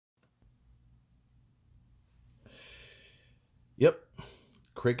Yep,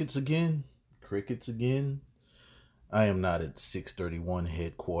 crickets again. Crickets again. I am not at 631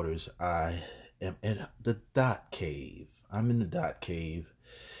 headquarters. I am at the Dot Cave. I'm in the Dot Cave,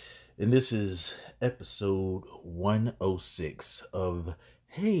 and this is episode 106 of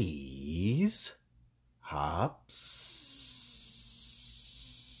Haze Hops.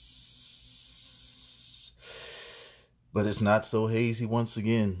 But it's not so hazy once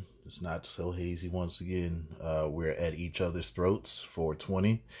again. It's not so hazy once again. We're at each other's throats.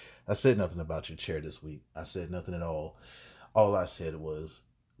 420. I said nothing about your chair this week. I said nothing at all. All I said was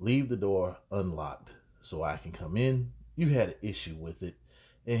leave the door unlocked so I can come in. You had an issue with it.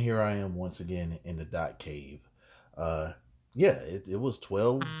 And here I am once again in the Dot Cave. Uh, yeah, it was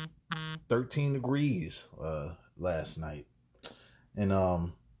 12, 13 degrees last night. And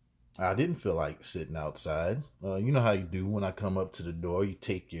I didn't feel like sitting outside. You know how you do when I come up to the door. You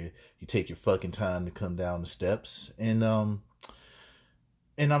take your fucking time to come down the steps, and I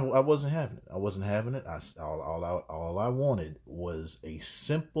wasn't having it. I wasn't having it. All I wanted was a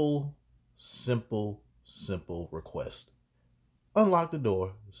simple request. Unlock the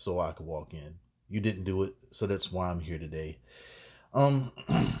door so I could walk in. You didn't do it, so that's why I'm here today. Um,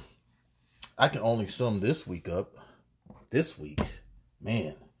 I can only sum this week up. This week,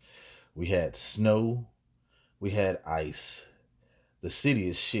 man, we had snow. We had ice. The city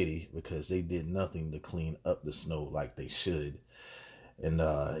is shitty because they did nothing to clean up the snow like they should. And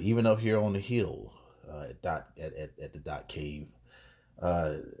even up here on the hill at the Dot Cave,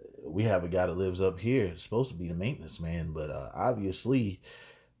 uh, we have a guy that lives up here. It's supposed to be the maintenance man, but obviously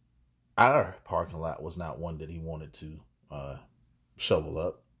our parking lot was not one that he wanted to shovel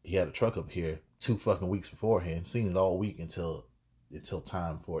up. He had a truck up here 2 fucking weeks beforehand, seen it all week until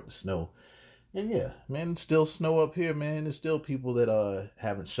time for it to snow. And yeah, man, it's still snow up here, man. There's still people that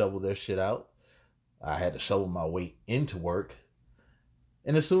haven't shoveled their shit out. I had to shovel my way into work.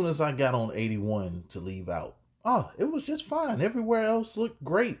 And as soon as I got on 81 to leave out, oh, it was just fine. Everywhere else looked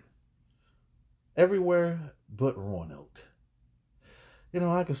great. Everywhere but Roanoke.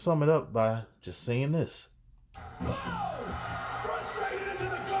 I can sum it up by just saying this. Frustrated into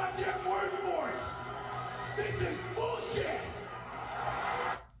the goddamn word for it. This is bullshit.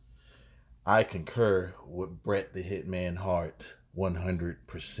 I concur with Bret the Hitman Hart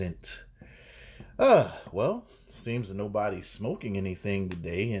 100%. Well, seems that nobody's smoking anything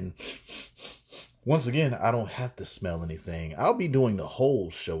today, and once again, I don't have to smell anything. I'll be doing the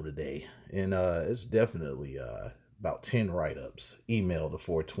whole show today, and it's definitely about 10 write-ups. Email to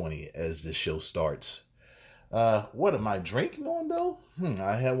 420 as this show starts. What am I drinking on, though?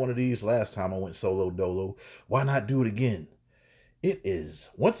 I had one of these last time I went solo dolo. Why not do it again? It is,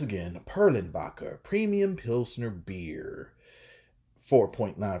 once again, Perlenbacher Premium Pilsner Beer.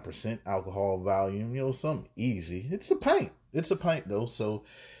 4.9% alcohol volume, something easy. It's a pint. It's a pint, though, so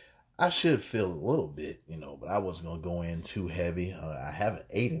I should feel a little bit, but I wasn't going to go in too heavy. I haven't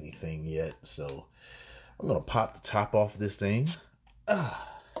ate anything yet, so I'm going to pop the top off this thing.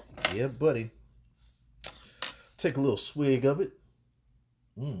 Yeah, buddy. Take a little swig of it.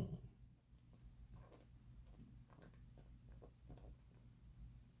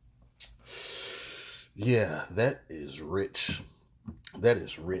 Yeah, that is rich. That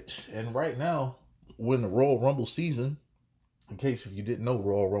is rich. And right now, we're in the Royal Rumble season. In case if you didn't know,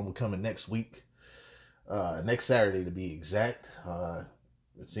 Royal Rumble coming next week. Next Saturday to be exact.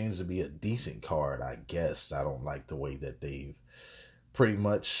 It seems to be a decent card, I guess. I don't like the way that they've pretty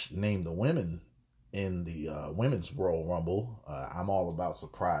much named the women in the women's Royal Rumble. I'm all about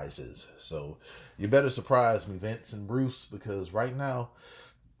surprises. So you better surprise me, Vince and Bruce, because right now,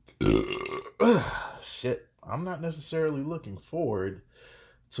 shit, I'm not necessarily looking forward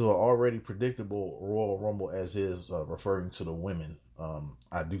to an already predictable Royal Rumble as is, referring to the women.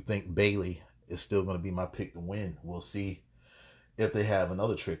 I do think Bayley is still going to be my pick to win. We'll see if they have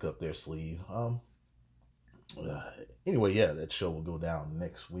another trick up their sleeve. Anyway, yeah, that show will go down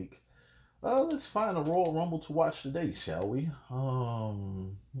next week. Let's find a Royal Rumble to watch today, shall we?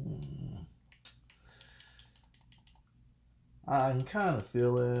 I'm kind of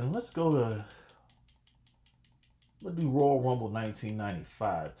feeling. Let's do Royal Rumble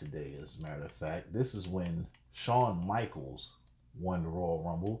 1995 today. As a matter of fact, this is when Shawn Michaels won the Royal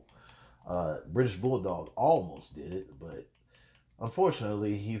Rumble. British Bulldog almost did it, but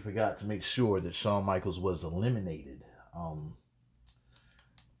unfortunately, he forgot to make sure that Shawn Michaels was eliminated.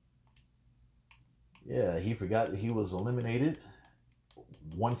 Yeah, he forgot that he was eliminated.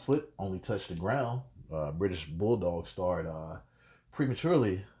 One foot only touched the ground. British Bulldog started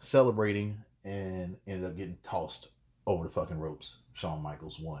prematurely celebrating and ended up getting tossed over the fucking ropes. Shawn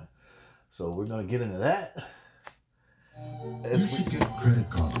Michaels won. So we're going to get into that. as You should get credit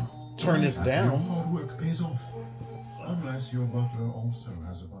card. turn this Your down. hard work pays off. Unless your butler also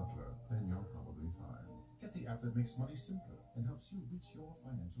has a butler, then you're probably fine. Get the app that makes money simpler and helps you reach your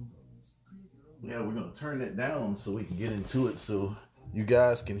financial goals. Create your own. Yeah, we're gonna turn it down so we can get into it, so you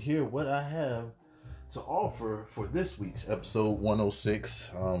guys can hear what I have to offer for this week's episode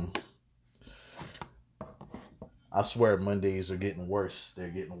 106. I swear Mondays are getting worse. They're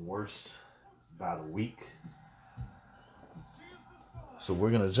getting worse by the week. So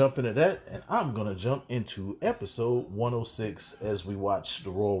we're going to jump into that, and I'm going to jump into episode 106 as we watch the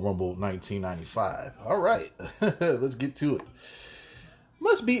Royal Rumble 1995. All right, let's get to it.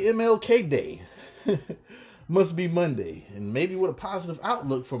 Must be MLK Day. Must be Monday. And maybe with a positive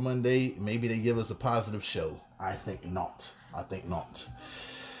outlook for Monday, maybe they give us a positive show. I think not.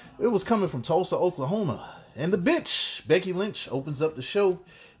 It was coming from Tulsa, Oklahoma. And the bitch, Becky Lynch, opens up the show.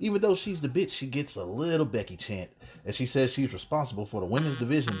 Even though she's the bitch, she gets a little Becky chant. And she says she's responsible for the women's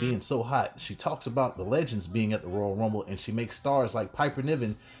division being so hot. She talks about the legends being at the Royal Rumble. And she makes stars like Piper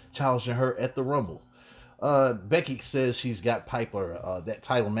Niven challenging her at the Rumble. Becky says she's got Piper that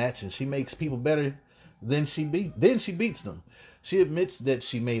title match. And she makes people better than she beats them. She admits that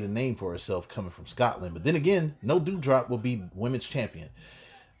she made a name for herself coming from Scotland. But then again, no Doudrop will be women's champion.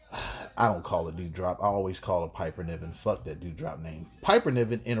 I don't call it Doudrop. I always call her Piper Niven. Fuck that Doudrop name. Piper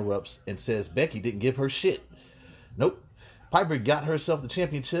Niven interrupts and says Becky didn't give her shit. Nope. Piper got herself the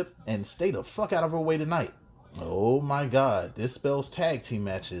championship and stayed the fuck out of her way tonight. Oh my god. This spells tag team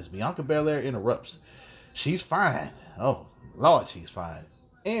matches. Bianca Belair interrupts. She's fine. Oh, Lord, she's fine.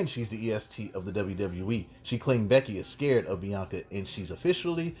 And she's the EST of the WWE. She claimed Becky is scared of Bianca and she's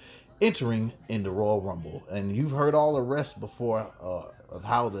officially entering in the Royal Rumble. And you've heard all the rest before of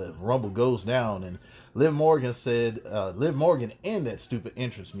how the Rumble goes down. And Liv Morgan said, Liv Morgan and that stupid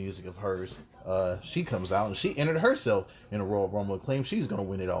entrance music of hers, she comes out and she entered herself in the Royal Rumble and claims she's going to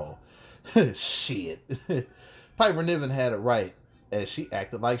win it all. Shit. Piper Niven had it right as she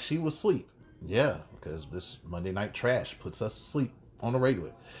acted like she was asleep. Yeah, because this Monday Night Trash puts us to sleep on the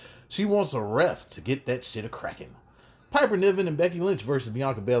regular. She wants a ref to get that shit a-cracking. Piper Niven and Becky Lynch versus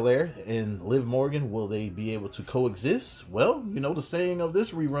Bianca Belair and Liv Morgan. Will they be able to coexist? Well, you know the saying of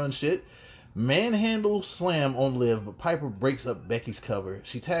this rerun shit. Manhandle slam on Liv, but Piper breaks up Becky's cover.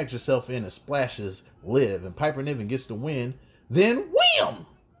 She tags herself in and splashes Liv, and Piper Niven gets the win. Then, wham!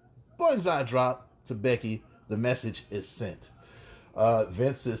 Bullseye drop to Becky. The message is sent.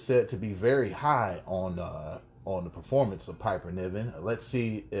 Vince is said to be very high on the performance of Piper Niven. Let's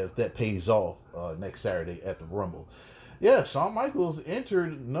see if that pays off next Saturday at the Rumble. Yeah, Shawn Michaels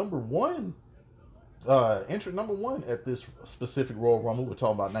entered number one at this specific Royal Rumble. We're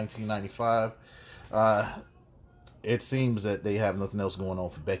talking about 1995. It seems that they have nothing else going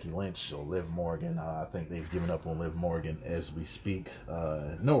on for Becky Lynch or Liv Morgan. I think they've given up on Liv Morgan as we speak.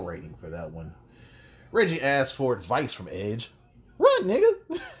 No rating for that one. Reggie asked for advice from Edge. Run,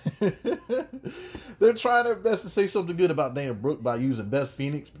 nigga. They're trying their best to say something good about Dana Brooke by using Beth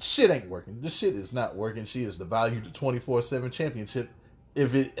Phoenix, but shit ain't working. This shit is not working. She is the value to 24/7 championship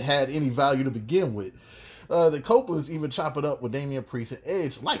if it had any value to begin with. The Copelands even chop it up with Damian Priest, and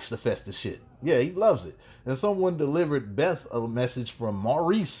Edge likes the festive shit. Yeah, he loves it. And someone delivered Beth a message from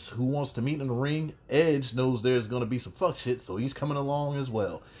Maurice, who wants to meet in the ring. Edge knows there's going to be some fuck shit, so he's coming along as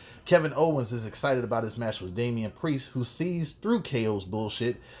well. Kevin Owens is excited about his match with Damian Priest, who sees through KO's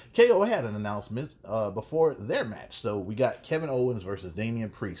bullshit. KO had an announcement before their match, so we got Kevin Owens versus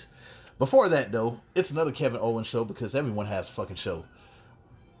Damian Priest. Before that, though, it's another Kevin Owens show because everyone has a fucking show.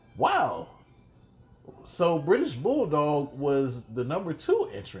 Wow. So British Bulldog was the number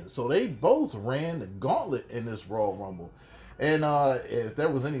 2 entrant, so they both ran the gauntlet in this Royal Rumble. And if there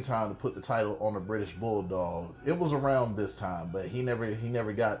was any time to put the title on the British Bulldog, it was around this time. But he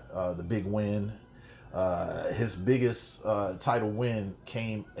never got the big win. His biggest title win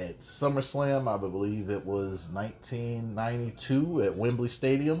came at SummerSlam. I believe it was 1992 at Wembley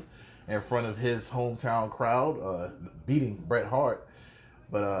Stadium in front of his hometown crowd, beating Bret Hart.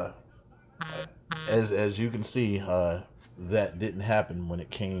 But as you can see, that didn't happen when it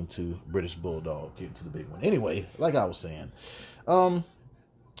came to British Bulldog getting to the big one. Anyway, like I was saying,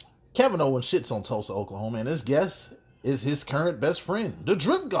 Kevin Owens shits on Tulsa, Oklahoma, and his guest is his current best friend, the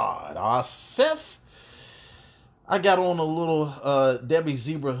Drip God, Seth. I got on a little Debbie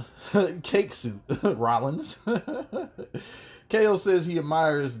Zebra cake suit, Rollins. KO says he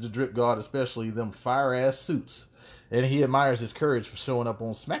admires the Drip God, especially them fire-ass suits. And he admires his courage for showing up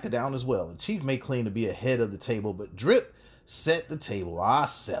on SmackDown as well. The Chief may claim to be ahead of the table, but Drip set the table.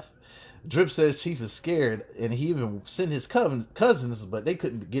 Seth. Drip says Chief is scared, and he even sent his cousins, but they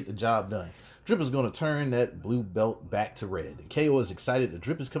couldn't get the job done. Drip is going to turn that blue belt back to red. And KO is excited that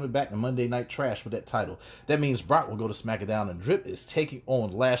Drip is coming back to Monday Night Trash with that title. That means Brock will go to SmackDown, and Drip is taking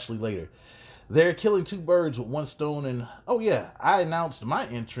on Lashley later. They're killing two birds with one stone. And oh yeah, I announced my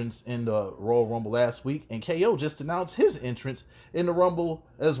entrance in the Royal Rumble last week, and KO just announced his entrance in the Rumble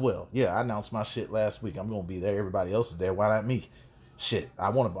as well. Yeah, I announced my shit last week. I'm gonna be there. Everybody else is there. Why not me? Shit, I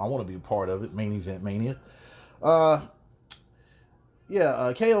want to be a part of it. Main Event Mania. KO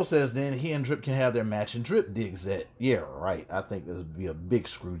says then he and Drip can have their match, and Drip digs that. Yeah, right. I think this would be a big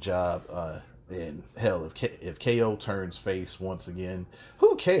screw job. And hell, if KO turns face once again,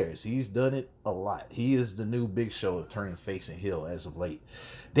 who cares? He's done it a lot. He is the new Big Show of turning face and heel as of late.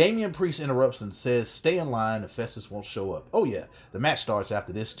 Damian Priest interrupts and says, stay in line, if Festus won't show up. Oh yeah, the match starts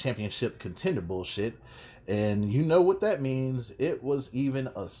after this championship contender bullshit. And you know what that means. It was even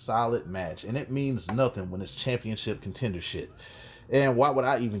a solid match. And it means nothing when it's championship contender shit. And why would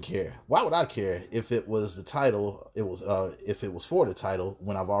I even care? Why would I care if it was the title? If it was for the title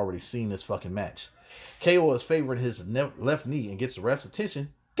when I've already seen this fucking match. KO is favoring his left knee and gets the ref's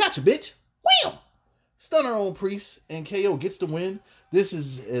attention. Gotcha, bitch. Wham! Stunner on Priest, and KO gets the win. This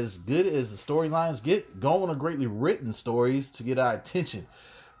is as good as the storylines get. Going to greatly written stories to get our attention.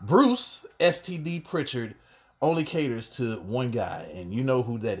 Bruce STD Pritchard only caters to one guy, and you know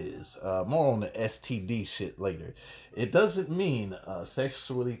who that is. More on the STD shit later. It doesn't mean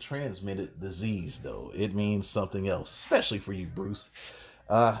sexually transmitted disease, though. It means something else, especially for you, Bruce.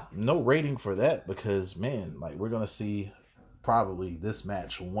 No rating for that because, man, like we're going to see probably this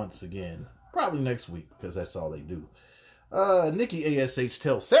match once again. Probably next week because that's all they do. Nikki ASH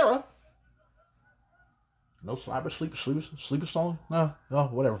tells Sarah. No sleeper song? No,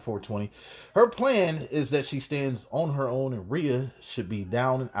 whatever, 420. Her plan is that she stands on her own and Rhea should be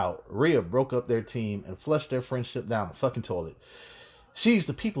down and out. Rhea broke up their team and flushed their friendship down the fucking toilet. She's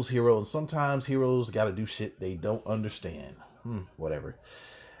the people's hero, and sometimes heroes gotta do shit they don't understand. Whatever.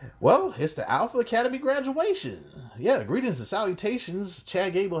 Well, it's the Alpha Academy graduation. Yeah, greetings and salutations.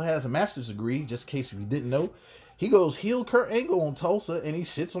 Chad Gable has a master's degree, just in case you didn't know. He goes heel Kurt Angle on Tulsa, and he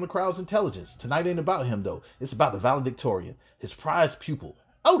shits on the crowd's intelligence. Tonight ain't about him, though. It's about the valedictorian, his prized pupil,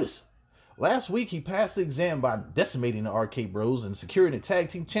 Otis. Last week, he passed the exam by decimating the RK Bros and securing the tag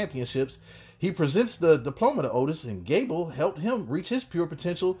team championships. He presents the diploma to Otis, and Gable helped him reach his pure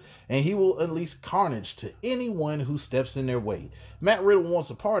potential, and he will unleash carnage to anyone who steps in their way. Matt Riddle wants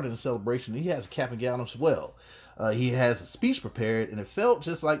a part in the celebration. He has a cap and gown as well. He has a speech prepared, and it felt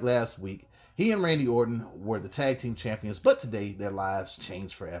just like last week. He and Randy Orton were the tag team champions, but today their lives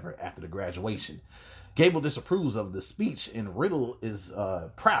changed forever after the graduation. Gable disapproves of the speech, and Riddle is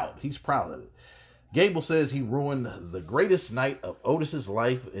proud. He's proud of it. Gable says he ruined the greatest night of Otis's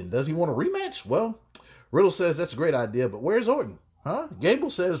life, and does he want a rematch? Well, Riddle says that's a great idea, but where's Orton? Huh? Gable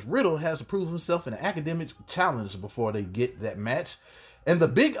says Riddle has to prove himself in an academic challenge before they get that match, and the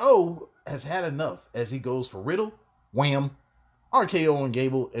Big O has had enough as he goes for Riddle. Wham! RKO on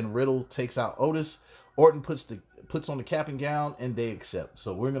Gable, and Riddle takes out Otis. Orton puts on the cap and gown, and they accept.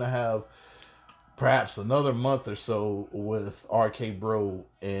 So we're going to have perhaps another month or so with RK Bro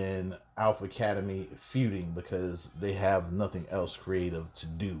and Alpha Academy feuding because they have nothing else creative to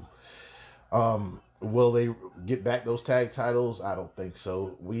do. Will they get back those tag titles? I don't think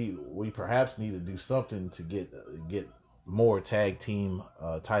so. We perhaps need to do something to get more tag team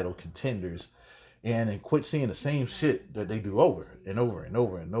title contenders. And quit seeing the same shit that they do over and over and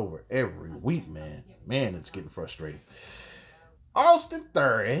over and over every week, man. Man, it's getting frustrating. Austin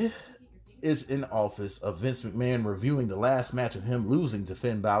Theory is in office of Vince McMahon reviewing the last match of him losing to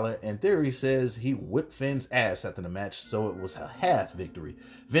Finn Balor, and Theory says he whipped Finn's ass after the match, so it was a half victory.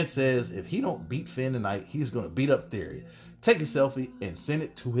 Vince says if he don't beat Finn tonight, he's going to beat up Theory. Take a selfie and send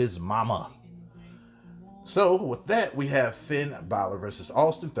it to his mama. So, with that, we have Finn Balor versus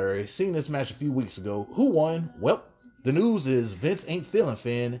Austin Theory. Seen this match a few weeks ago. Who won? Well, the news is Vince ain't feeling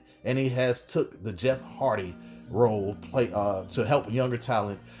Finn, and he has took the Jeff Hardy role to help younger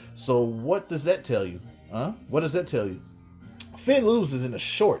talent. So, what does that tell you? What does that tell you? Finn loses in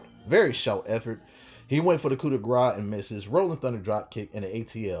a very short effort. He went for the coup de grace and misses. Rolling Thunder drop kick and an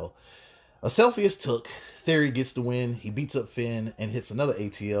ATL. A selfie is took. Theory gets the win. He beats up Finn and hits another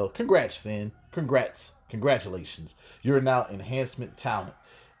ATL. Congrats, Finn. Congratulations. You're now enhancement talent.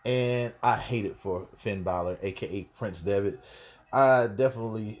 And I hate it for Finn Balor, a.k.a. Prince Devitt. I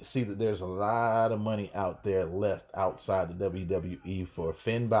definitely see that there's a lot of money out there left outside the WWE for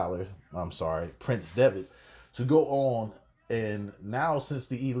Prince Devitt, to go on. And now since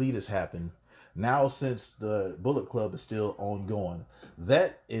the Elite has happened, Now, since the Bullet Club is still ongoing,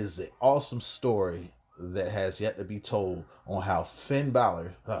 that is an awesome story that has yet to be told on how Finn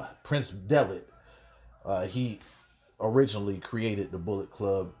Balor, Prince Devitt, he originally created the Bullet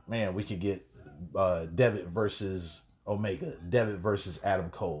Club. Man, we could get Devitt versus Omega, Devitt versus Adam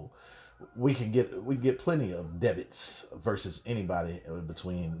Cole. We can get plenty of Devitts versus anybody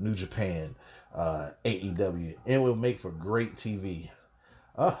between New Japan, AEW. It will make for great TV.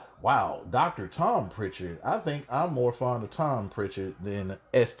 Wow, Dr. Tom Pritchard. I think I'm more fond of Tom Pritchard than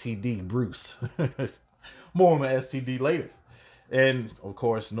STD Bruce. More on the STD later. And of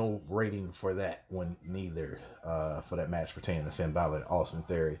course, no rating for that one neither. For that match pertaining to Finn Balor and Austin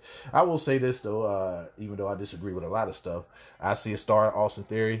Theory. I will say this though, even though I disagree with a lot of stuff, I see a star in Austin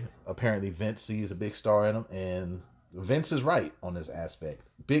Theory. Apparently, Vince sees a big star in him, and Vince is right on this aspect.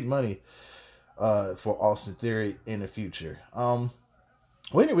 Big money for Austin Theory in the future. Well,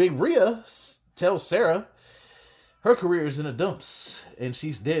 anyway, Rhea tells Sarah her career is in the dumps and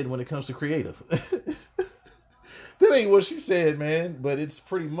she's dead when it comes to creative. That ain't what she said, man, but it's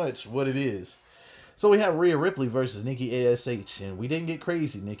pretty much what it is. So we have Rhea Ripley versus Nikki ASH, and we didn't get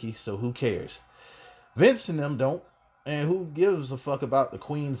crazy, Nikki, so who cares? Vince and them don't, and who gives a fuck about the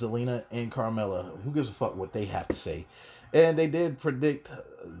Queen, Zelina, and Carmella? Who gives a fuck what they have to say? And they did predict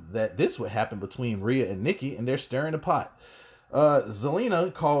that this would happen between Rhea and Nikki, and they're stirring the pot.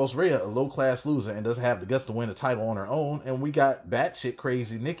 Zelina calls Rhea a low-class loser and doesn't have the guts to win the title on her own, and we got batshit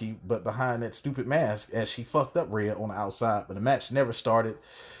crazy Nikki, but behind that stupid mask, as she fucked up Rhea on the outside, but the match never started.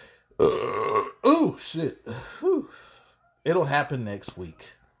 Ooh, shit. Whew. It'll happen next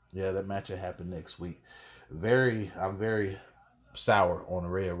week. Yeah, that match will happen next week. I'm very sour on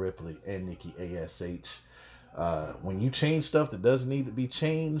Rhea Ripley and Nikki ASH. When you change stuff that doesn't need to be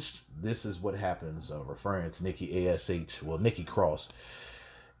changed, this is what happens. Referring to Nikki ASH, well, Nikki Cross.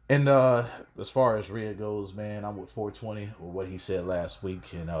 And as far as Rhea goes, man, I'm with 420 with what he said last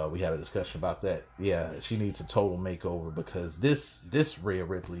week, and we had a discussion about that. Yeah, she needs a total makeover because this Rhea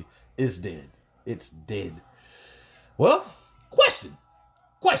Ripley is dead. It's dead. Well, question.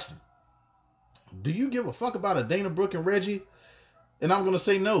 Do you give a fuck about a Dana Brooke and Reggie? And I'm gonna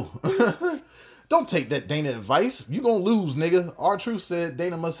say no. Don't take that Dana advice. You gonna lose, nigga. R-Truth said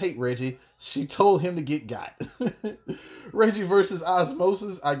Dana must hate Reggie. She told him to get got. Reggie versus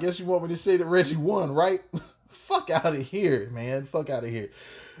Osmosis. I guess you want me to say that Reggie won, right? Fuck out of here, man. Fuck out of here.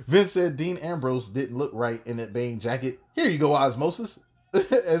 Vince said Dean Ambrose didn't look right in that Bane jacket. Here you go, Osmosis.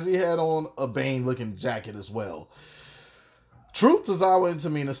 As he had on a Bane looking jacket as well. Truth, Tozawa, and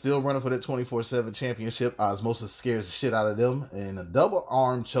Tamina still running for that 24/7 championship. Osmosis scares the shit out of them. And a double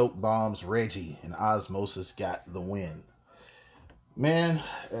arm choke bombs Reggie. And Osmosis got the win. Man,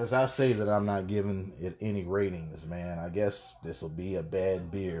 as I say that I'm not giving it any ratings, man. I guess this will be a bad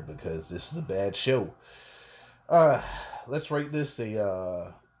beer because this is a bad show. Let's rate this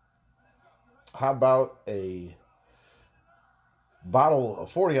how about a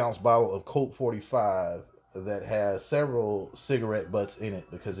 40-ounce bottle of Colt 45 that has several cigarette butts in it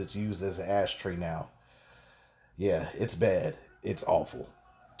because it's used as an ashtray now. Yeah, it's bad. It's awful.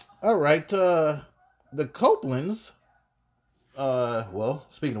 All right, the Copelands. Well,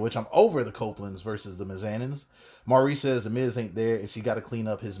 speaking of which, I'm over the Copelands versus the Mizanins. Maurice says the Miz ain't there and she got to clean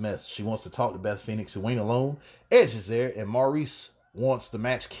up his mess. She wants to talk to Beth Phoenix, who ain't alone. Edge is there, and Maurice wants the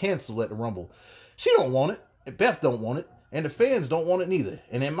match canceled at the Rumble. She don't want it, and Beth don't want it. And the fans don't want it neither.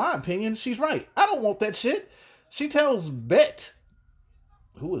 And in my opinion, she's right. I don't want that shit. She tells Bet.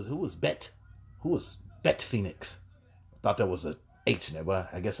 Who was Bet? Who was Bet Phoenix? Thought there was a H in there, but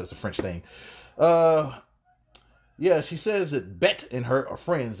I guess that's a French thing. Yeah, she says that Bet and her are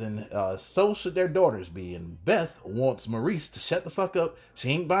friends, and so should their daughters be. And Beth wants Maurice to shut the fuck up. She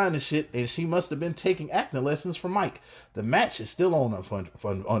ain't buying the shit, and she must have been taking acting lessons from Mike. The match is still on,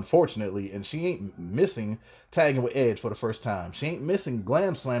 unfortunately, and she ain't missing tagging with Edge for the first time. She ain't missing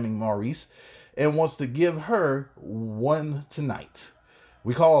glam slamming Maurice, and wants to give her one tonight.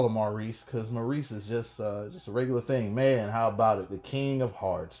 We call him Maurice because Maurice is just a regular thing. Man, how about it? The King of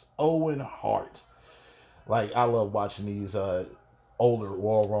Hearts, Owen Hart. Like, I love watching these older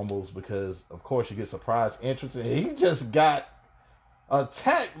Royal Rumbles because, of course, you get surprise entrance, and he just got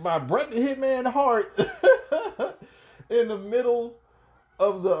attacked by Bret the Hitman Hart in the middle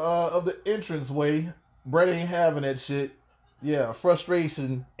of the entranceway. Bret ain't having that shit. Yeah,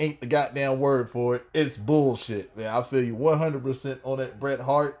 frustration ain't the goddamn word for it. It's bullshit, man. I feel you 100% on that Bret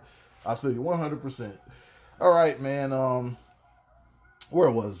Hart. I feel you 100%. All right, man. Where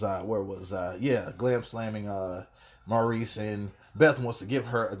was I? Yeah, glam slamming Maurice, and Beth wants to give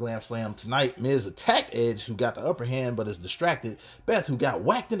her a glam slam. Tonight, Miz attacked Edge, who got the upper hand but is distracted. Beth, who got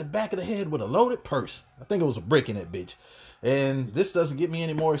whacked in the back of the head with a loaded purse. I think it was a brick in that bitch. And this doesn't get me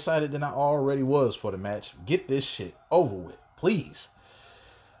any more excited than I already was for the match. Get this shit over with, please.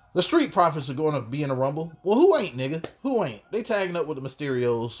 The Street Profits are going to be in the Rumble. Well, who ain't, nigga? Who ain't? They tagging up with the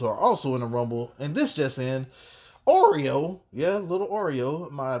Mysterios, who are also in the Rumble. And this just in, Oreo, yeah, little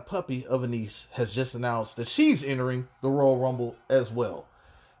Oreo, my puppy of a niece, has just announced that she's entering the Royal Rumble as well.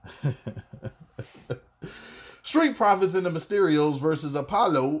 Street Profits and the Mysterios versus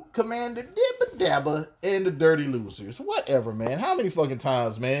Apollo, Commander Dibba Dabba, and the Dirty Losers. Whatever, man. How many fucking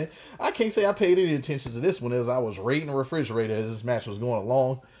times, man? I can't say I paid any attention to this one as I was raiding the refrigerator as this match was going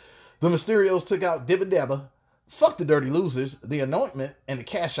along. The Mysterios took out Dibba Dabba. Fuck the Dirty Losers. The anointment and the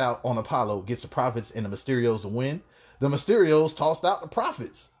cash out on Apollo gets the Profits and the Mysterios to win. The Mysterios tossed out the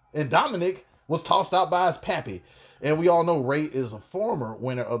Profits. And Dominic was tossed out by his pappy. And we all know Ray is a former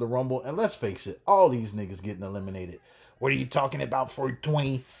winner of the Rumble. And let's face it, all these niggas getting eliminated. What are you talking about,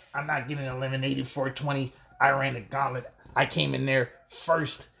 420? I'm not getting eliminated, 420. I ran the gauntlet. I came in there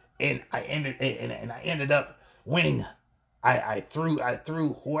first. And I ended up winning. I threw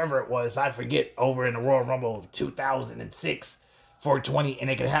whoever it was, I forget, over in the Royal Rumble of 2006, 420, and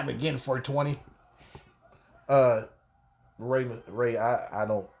it could happen again, 420. Ray, I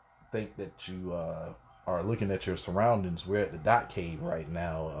don't think that you are looking at your surroundings. We're at the Dot Cave right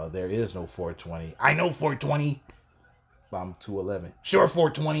now. There is no 420. I know 420. I'm 211. Sure,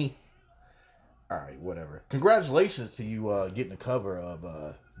 420. All right, whatever. Congratulations to you getting a cover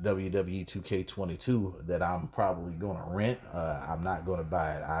of WWE 2K22 that I'm probably going to rent. I'm not going to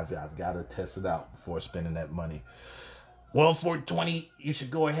buy it. I've got to test it out before spending that money. Well, 420, you should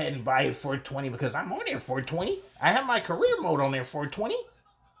go ahead and buy it 420 because I'm on there 420. I have my career mode on there 420.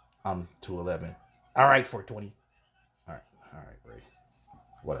 I'm 211. All right, 420. All right, Ray.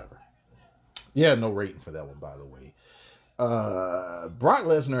 Whatever. Yeah, no rating for that one, by the way. Brock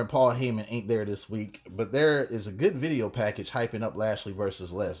Lesnar and Paul Heyman ain't there this week, but there is a good video package hyping up Lashley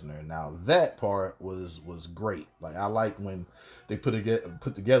versus Lesnar. Now that part was great. Like, I like when they put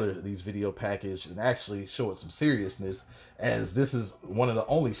together these video package and actually show it some seriousness, as this is one of the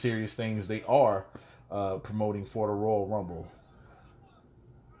only serious things they are promoting for the Royal Rumble.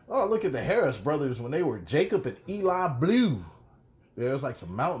 Oh, look at the Harris brothers when they were Jacob and Eli Blue. There was like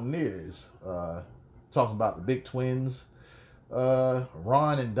some mountaineers talking about the big twins.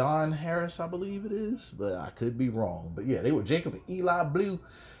 Ron and Don Harris, I believe it is, but I could be wrong. But yeah, they were Jacob and Eli Blue,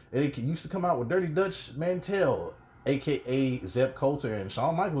 and they used to come out with Dirty Dutch Mantel, aka Zeb Coulter, and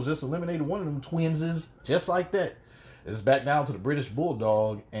Shawn Michaels just eliminated one of them twinses just like that. It's back down to the British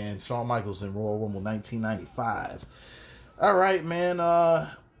Bulldog and Shawn Michaels in Royal Rumble 1995. All right, man.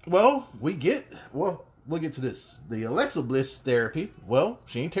 We'll get to this. The Alexa Bliss therapy. Well,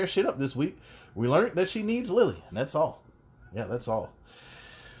 she ain't tear shit up this week. We learned that she needs Lily, and that's all. Yeah, that's all.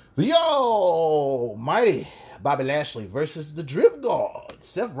 The almighty Bobby Lashley versus the Drip God,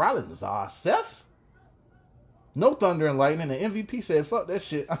 Seth Rollins. Seth? No thunder and lightning. The MVP said, fuck that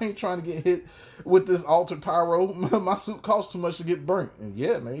shit. I ain't trying to get hit with this altered pyro. My suit costs too much to get burnt. And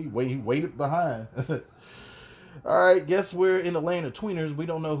yeah, man, he waited behind. Alright, guess we're in the lane of tweeners. We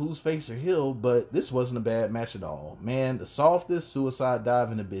don't know who's face or heel, but this wasn't a bad match at all. Man, the softest suicide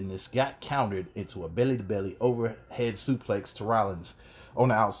dive in the business got countered into a belly-to-belly overhead suplex to Rollins on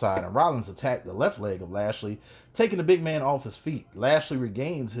the outside, and Rollins attacked the left leg of Lashley, taking the big man off his feet. Lashley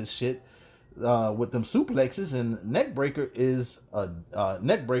regains his shit with them suplexes, and neckbreaker is a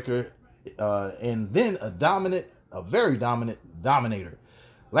neckbreaker, and then a very dominant dominator.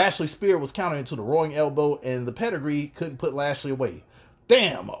 Lashley's spear was countered into the roaring elbow, and the pedigree couldn't put Lashley away.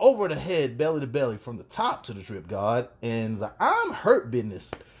 Damn, over the head, belly to belly, from the top to the Drip God, and the I'm Hurt business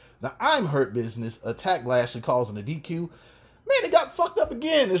attacked Lashley, causing a DQ. Man, they got fucked up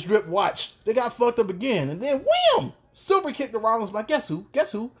again. This Drip watched. They got fucked up again, and then wham! Silver kicked the Rollins by guess who?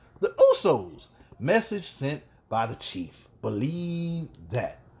 The Usos. Message sent by the Chief. Believe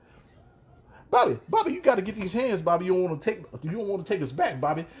that. Bobby, you got to get these hands, Bobby. You don't want to take us back,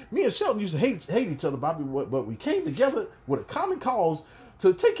 Bobby. Me and Shelton used to hate each other, Bobby, but we came together with a common cause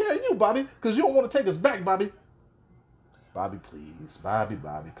to take care of you, Bobby, because you don't want to take us back, Bobby. Bobby, please. Bobby,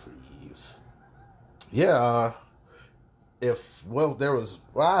 please. Yeah,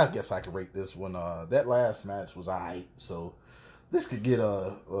 I guess I could rate this one. That last match was alright, so this could get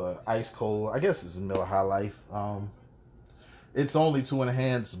ice cold. I guess it's in Miller High Life. It's only to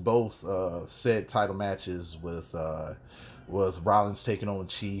enhance both said title matches with Rollins taking on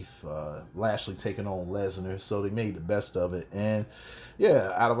Chief, Lashley taking on Lesnar. So they made the best of it, and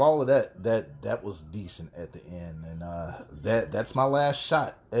yeah, out of all of that was decent at the end, and that's my last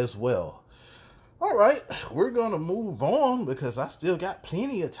shot as well. All right, we're gonna move on because I still got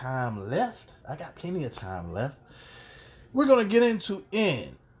plenty of time left. We're gonna get into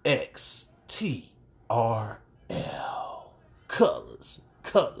NXTRL. Colors.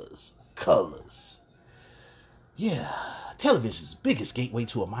 Yeah, television's biggest gateway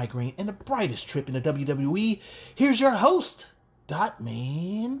to a migraine and the brightest trip in the WWE. Here's your host,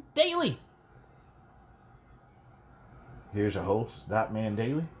 Dotman Daily.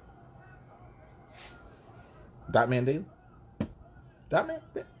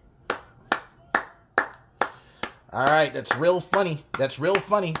 All right, that's real funny.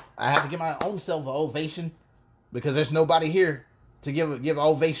 I have to give my own self an ovation because there's nobody here to give an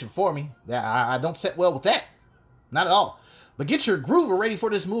ovation for me. I don't set well with that. Not at all. But get your groover ready for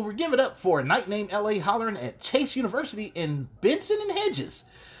this mover. Give it up for a night named L.A. hollering at Chase University in Benson and Hedges.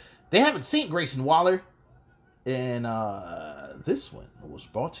 They haven't seen Grayson Waller. And this one was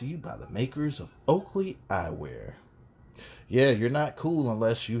brought to you by the makers of Oakley Eyewear. Yeah, you're not cool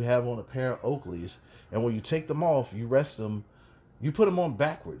unless you have on a pair of Oakleys. And when you take them off, you rest them, you put them on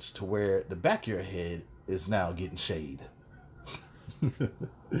backwards to where the back of your head is now getting shade.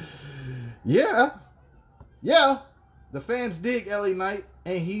 Yeah. The fans dig LA Knight,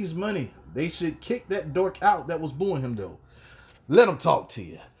 and he's money. They should kick that dork out that was booing him, though. Let him talk to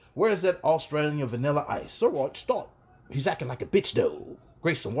you. Where's that Australian Vanilla Ice? So what? Start. He's acting like a bitch, though.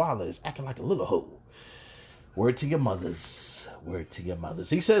 Grayson Waller is acting like a little hoe. Word to your mothers.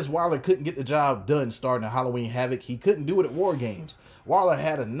 He says Waller couldn't get the job done starting at Halloween Havoc. He couldn't do it at War Games. Waller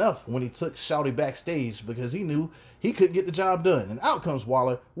had enough when he took Shouty backstage because he knew he couldn't get the job done. And out comes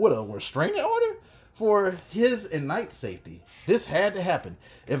Waller with a restraining order for his and Knight's safety. This had to happen.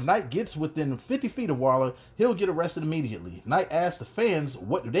 If Knight gets within 50 feet of Waller, he'll get arrested immediately. Knight asked the fans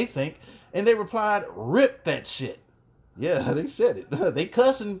what do they think, and they replied, "Rip that shit." Yeah, they said it. They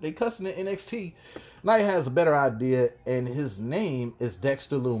cussing at NXT. Knight has a better idea, and his name is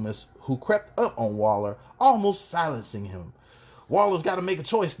Dexter Lumis, who crept up on Waller, almost silencing him. Waller's got to make a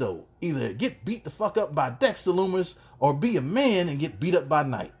choice, though. Either get beat the fuck up by Dexter Lumis, or be a man and get beat up by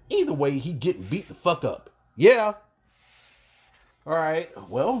Knight. Either way, he getting beat the fuck up. Yeah. Alright,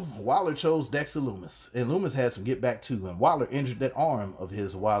 well, Waller chose Dexter Lumis, and Lumis had some get back too, and Waller injured that arm of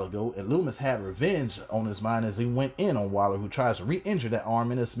his a while ago, and Lumis had revenge on his mind as he went in on Waller, who tries to re-injure that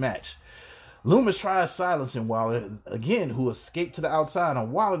arm in this match. Lumis tries silencing Waller again, who escaped to the outside,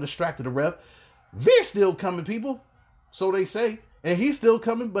 and Waller distracted the ref. Veer's still coming, people. So they say. And he's still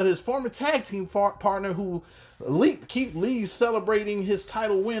coming, but his former tag team partner who Keith Lee's celebrating his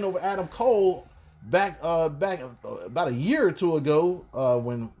title win over Adam Cole back about a year or two ago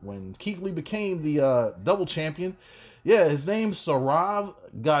when Keith Lee became the double champion. Yeah, his name's Saurav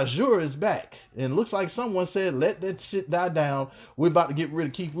Gajur is back. And looks like someone said, let that shit die down. We're about to get rid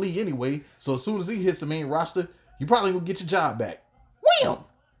of Keith Lee anyway. So as soon as he hits the main roster, you probably will get your job back. Wham!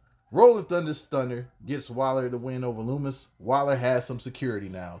 Rolling Thunder Stunner gets Waller the win over Lumis. Waller has some security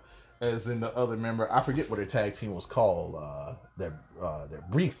now. As in the other member, I forget what their tag team was called. Their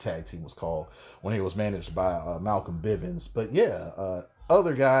brief tag team was called when he was managed by Malcolm Bivens. But yeah,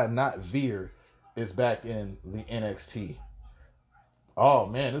 other guy, not Veer, is back in the NXT. Oh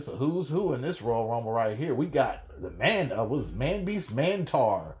man, it's a who's who in this Royal Rumble right here. We got the Man Beast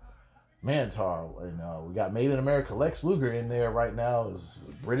Mantar, and we got Made in America Lex Luger in there right now. As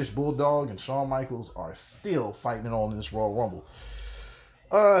British Bulldog and Shawn Michaels are still fighting it on in this Royal Rumble.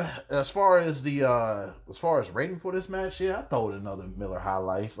 As far as rating for this match, yeah, I throw it another Miller High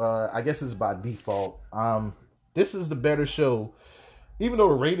Life. I guess it's by default. This is the better show, even though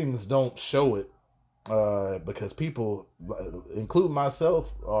the ratings don't show it. Because people, including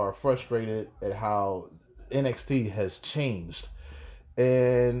myself, are frustrated at how NXT has changed.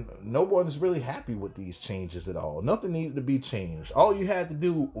 And no one's really happy with these changes at all. Nothing needed to be changed. All you had to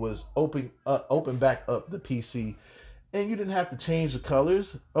do was open back up the PC, and you didn't have to change the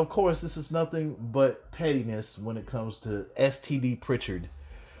colors. Of course, this is nothing but pettiness when it comes to STD Pritchard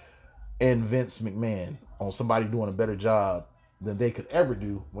and Vince McMahon on somebody doing a better job than they could ever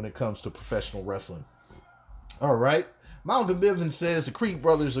do when it comes to professional wrestling. All right. Malcolm Bivens says the Creed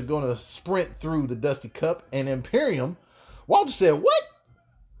brothers are going to sprint through the Dusty Cup and Imperium. Walter said, what?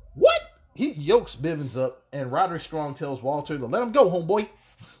 What? He yokes Bivens up, and Roderick Strong tells Walter to let him go, homeboy.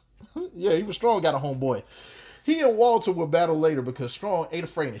 Yeah, even Strong got a homeboy. He and Walter will battle later because Strong ain't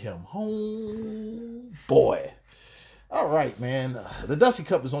afraid of him. Homeboy. All right, man. The Dusty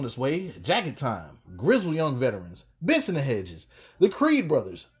Cup is on its way. Jacket Time, Grizzled Young Veterans, Benson and Hedges, the Creed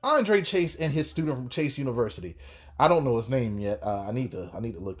Brothers, Andre Chase and his student from Chase University. I don't know his name yet. I need to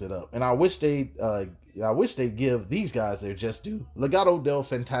look that up. And I wish they give these guys their just due. Legado del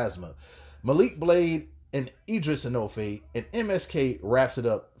Fantasma, Malik Blade, and Idris Enofe, and MSK wraps it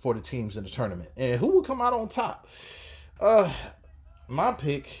up for the teams in the tournament. And who will come out on top? My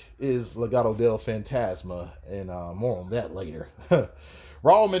pick is Legado del Fantasma, and more on that later.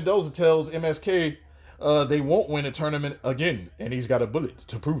 Raul Mendoza tells MSK they won't win a tournament again, and he's got a bullet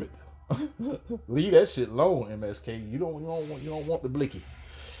to prove it. Leave that shit alone, MSK. You don't want the blicky.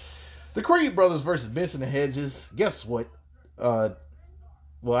 The Creed Brothers versus Benson and Hedges. Guess what?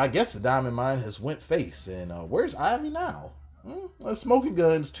 Well, I guess the Diamond Mine has went face, and where's Ivy now? Smoking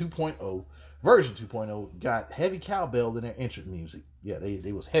Guns 2.0, version 2.0, got heavy cowbell in their entrance music. Yeah,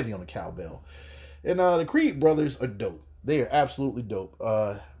 they was heavy on the cowbell. And the Creed Brothers are dope. They are absolutely dope.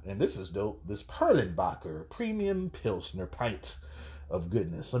 And this is dope. This Perlenbacher Premium Pilsner pint of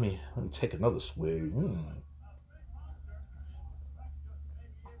goodness. Let me take another swig.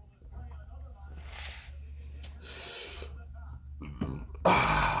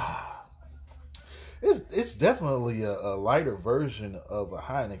 It's definitely a lighter version of a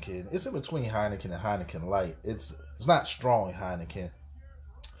Heineken. It's in between Heineken and Heineken Light. It's not strong Heineken,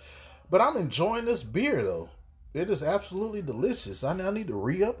 but I'm enjoying this beer though. It is absolutely delicious. I need to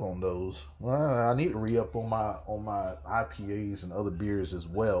re-up on those. I need to re-up on my IPAs and other beers as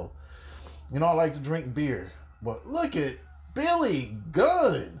well. You know, I like to drink beer, but look at Billy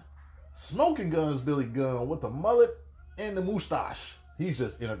Gunn, Smoking Guns Billy Gunn with the mullet and the mustache. He's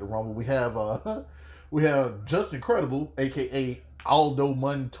just entered the Rumble. We have Just Incredible, aka Aldo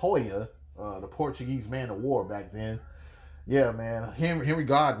Montoya, the Portuguese man of war back then. Yeah, man. Henry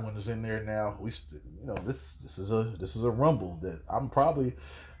Godwin is in there now. This is a Rumble that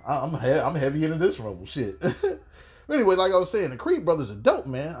I'm heavy into this Rumble shit. Anyway, like I was saying, the Creed Brothers are dope,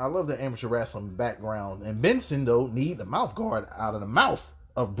 man. I love their amateur wrestling background. And Benson though need the mouth guard out of the mouth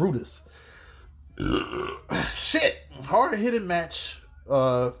of Brutus. Shit, hard hitting match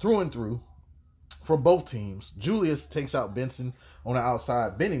through and through from both teams. Julius takes out Benson on the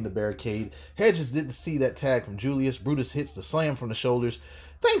outside, bending the barricade. Hedges didn't see that tag from Julius. Brutus hits the slam from the shoulders.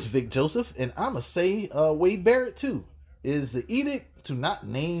 Thanks, Vic Joseph. And I'ma say Wade Barrett too. Is the edict to not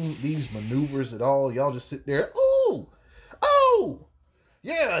name these maneuvers at all? Y'all just sit there. Oh,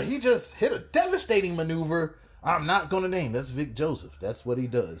 yeah, he just hit a devastating maneuver I'm not going to name. That's Vic Joseph. That's what he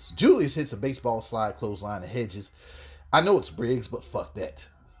does. Julius hits a baseball slide clothesline to Hedges. I know it's Briggs, but fuck that.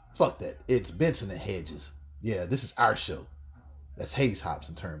 Fuck that. It's Benson and Hedges. Yeah, this is our show. That's Hayes, Hops,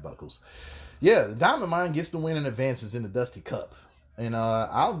 and Turnbuckles. Yeah, the Diamond Mine gets the win and advances in the Dusty Cup. And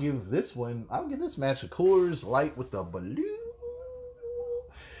I'll give this match a Coors Light with the blue.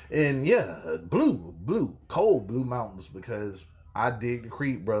 And yeah, cold blue mountains, because I dig the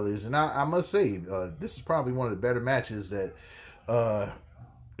Creed Brothers. And I must say, this is probably one of the better matches that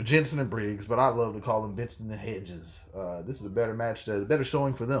Jensen and Briggs, but I love to call them Benson and Hedges. This is a better match, a better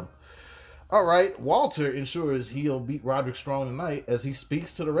showing for them. All right, Walter ensures he'll beat Roderick Strong tonight as he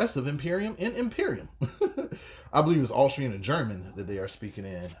speaks to the rest of Imperium in Imperium. I believe it's Austrian and German that they are speaking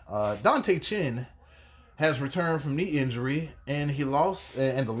in. Dante Chen has returned from knee injury, and the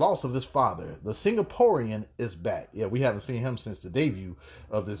loss of his father. The Singaporean is back. Yeah, we haven't seen him since the debut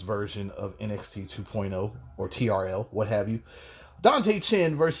of this version of NXT 2.0 or TRL, what have you. Dante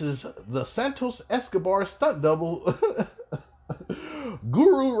Chen versus the Santos Escobar stunt double,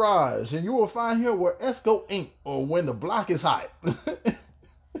 Guru Raj, and you will find here where Esco Inc. or when the block is hot.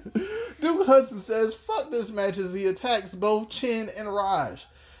 Duke Hudson says, fuck this match as he attacks both Chen and Raj.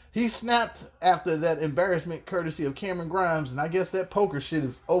 He snapped after that embarrassment courtesy of Cameron Grimes, and I guess that poker shit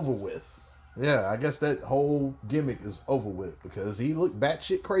is over with. Yeah, I guess that whole gimmick is over with because he looked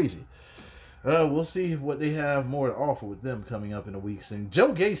batshit crazy. We'll see what they have more to offer with them coming up in the weeks. And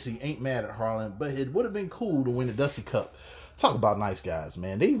Joe Gacy ain't mad at Harlan, but it would have been cool to win the Dusty Cup. Talk about nice guys,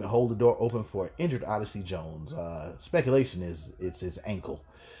 man. They even hold the door open for injured Odyssey Jones. Speculation is it's his ankle.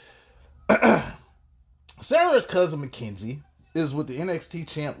 Sarah's cousin Mackenzie is with the NXT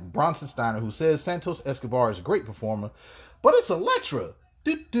champ Bronson Steiner, who says Santos Escobar is a great performer, but it's Elektra.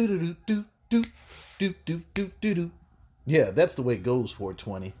 Yeah, that's the way it goes for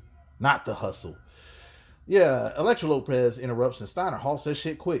 20, not the hustle. Yeah, Elektra Lopez interrupts and Steiner halts that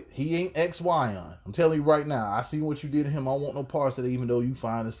shit quick. He ain't XY on. I'm telling you right now, I see what you did to him. I don't want no parts of it, even though you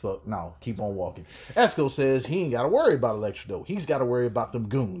fine as fuck. No, keep on walking. Esco says he ain't got to worry about Elektra, though. He's got to worry about them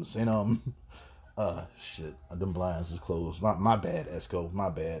goons. And Shit. Them blinds is closed. My bad, Esco. My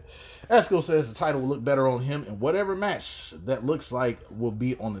bad. Esco says the title will look better on him in whatever match that looks like will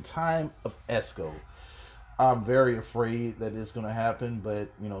be on the time of Esco. I'm very afraid that it's going to happen, but,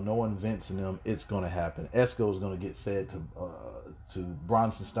 knowing Vince and them, it's going to happen. Esco is going to get fed to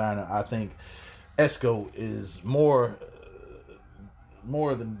Bronson Steiner. I think Esco is more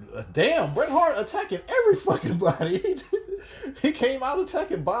than damn. Bret Hart attacking every fucking body. He came out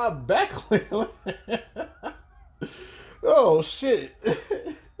attacking Bob Backlund. Oh shit.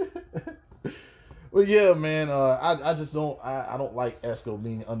 Well, yeah, man. I just don't. I don't like Esco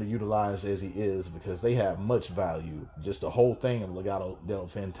being underutilized as he is, because they have much value. Just the whole thing of Legado del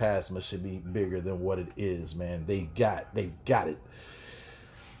Fantasma should be bigger than what it is, man. They got it.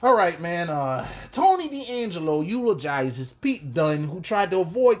 All right, man. Tony D'Angelo eulogizes Pete Dunne, who tried to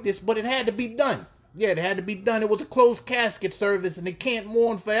avoid this, but it had to be done. Yeah, it had to be done. It was a closed casket service, and they can't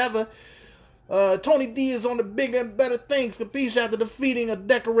mourn forever. Tony D is on the bigger and better things. Capiche, after defeating a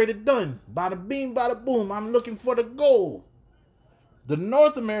decorated Dunne. Bada bing, bada boom. I'm looking for the gold. The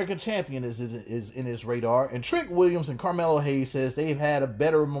North American champion is in his radar, and Trick Williams and Carmelo Hayes says they've had a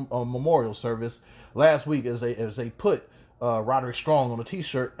better memorial service last week as they put Roderick Strong on a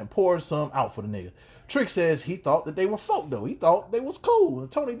t-shirt and poured some out for the nigga. Trick says he thought that they were folk, though. He thought they was cool. And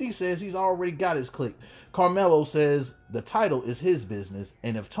Tony D says he's already got his clique. Carmelo says the title is his business,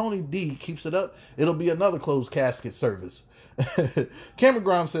 and if Tony D keeps it up, it'll be another closed casket service. Cameron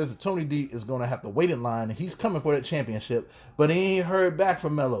Grimes says that Tony D is going to have to wait in line, and he's coming for that championship, but he ain't heard back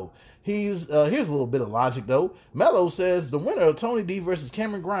from Melo. Here's a little bit of logic, though. Melo says the winner of Tony D versus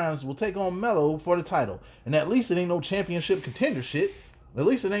Cameron Grimes will take on Melo for the title, and at least it ain't no championship contender shit. At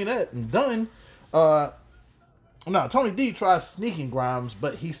least it ain't that. And done. Tony D tries sneaking Grimes,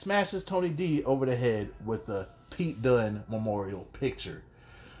 but he smashes Tony D over the head with the Pete Dunne memorial picture.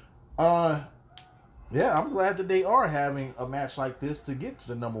 Yeah, I'm glad that they are having a match like this to get to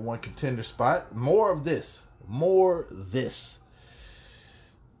the number one contender spot. More of this.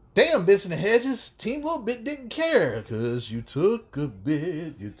 Damn, Benson and Hedges, Team Little Bit didn't care, because you took a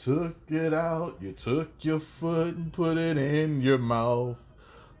bit, you took it out, you took your foot and put it in your mouth.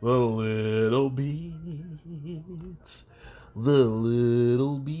 The little beats.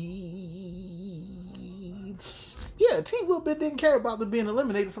 Yeah, Team Little Bit didn't care about them being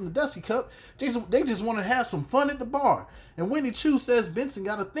eliminated from the Dusty Cup. They just want to have some fun at the bar. And Winnie Chu says Benson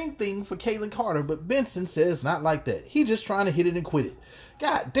got a thing for Kaylin Carter, but Benson says not like that. He just trying to hit it and quit it.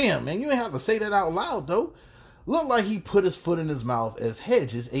 God damn, man, you ain't have to say that out loud, though. Looked like he put his foot in his mouth as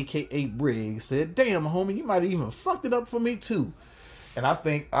Hedges, a.k.a. Briggs, said, damn, homie, you might have even fucked it up for me, too. And I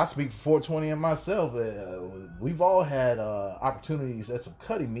think I speak for 420 and myself. We've all had opportunities at some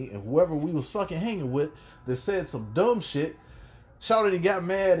cutting meet, and whoever we was fucking hanging with that said some dumb shit, shouted and got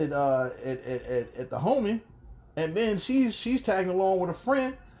mad at the homie, and then she's tagging along with a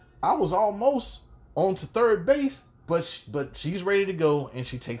friend. I was almost on to third base, but she's ready to go, and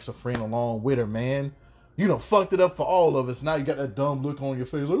she takes a friend along with her. Man, you know, fucked it up for all of us. Now you got that dumb look on your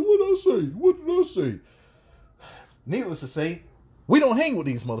face, like, what did I say? What did I say? Needless to say, we don't hang with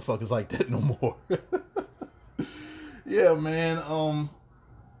these motherfuckers like that no more. Yeah, man.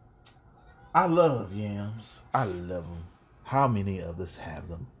 I love yams. I love them. How many of us have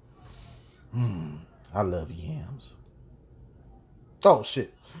them? I love yams. Oh,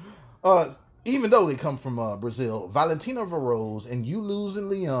 shit. Even though they come from Brazil, Valentina Veroz and Yuluz and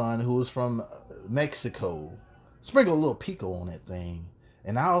Leon, who is from Mexico, sprinkle a little pico on that thing,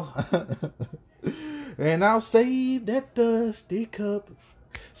 and I'll save that dusty cup.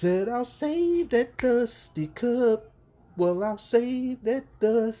 Said I'll save that dusty cup. Well, I'll save that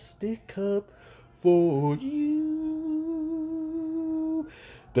dusty cup for you.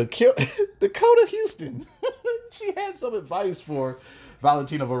 Dakota Houston. She had some advice for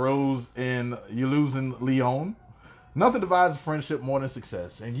Valentina Veroz and Yuluz and Leon. Nothing divides a friendship more than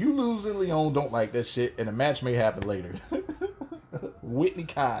success. And Yuluz and Leon don't like that shit, and a match may happen later. Whitney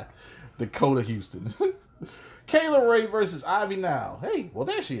Kai, Dakota Houston. Kayla Ray versus Ivy now. Hey, well,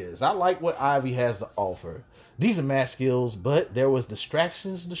 there she is. I like what Ivy has to offer. Decent match skills, but there was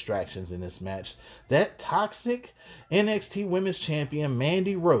distractions in this match. That toxic NXT Women's Champion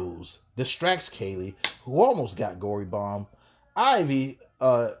Mandy Rose distracts Kaylee, who almost got Gory Bomb. Ivy,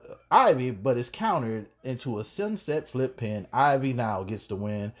 but is countered into a sunset flip pin. Ivy now gets the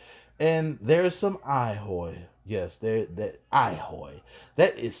win, and there's some Ihoy. Yes, that Ihoy.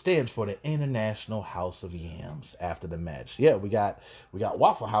 That it stands for the International House of Yams. After the match, yeah, we got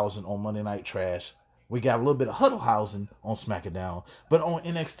Wafflehausen on Monday Night Trash. We got a little bit of Huddlehausen on SmackDown, but on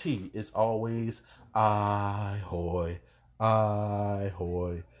NXT it's always Ihoy.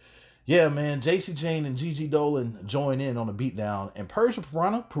 Yeah, man. JC Jane and Gigi Dolan join in on the beatdown, and Persia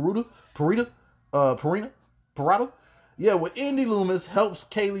Parada. Yeah, with Indy Loomis helps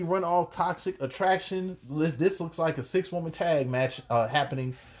Kaylee run off Toxic Attraction. This looks like a 6-woman tag match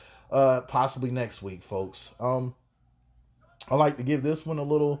happening possibly next week, folks. I like to give this one a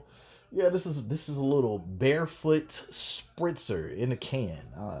little. Yeah, this is a little barefoot spritzer in a can.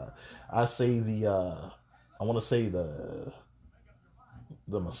 I say I want to say the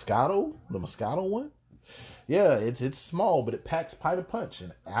Moscato one. Yeah, it's small, but it packs quite a punch,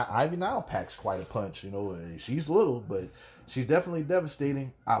 and Ivy Nile packs quite a punch. You know, she's little, but she's definitely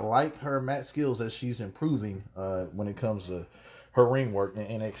devastating. I like her mat skills as she's improving when it comes to her ring work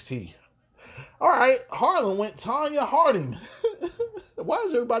in NXT. All right, Harlan went Tanya Harding. Why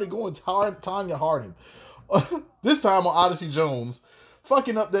is everybody going Tanya Harding? This time on Odyssey Jones,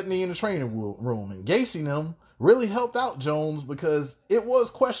 fucking up that knee in the training room, and Gacy and them really helped out Jones because it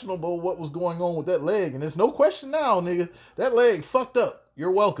was questionable what was going on with that leg. And there's no question now, nigga. That leg fucked up. You're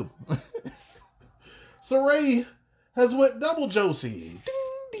welcome. Saray has went double Josie.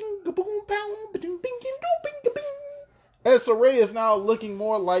 As Saray is now looking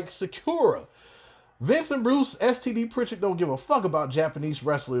more like Sakura. Vince and Bruce, STD Pritchard don't give a fuck about Japanese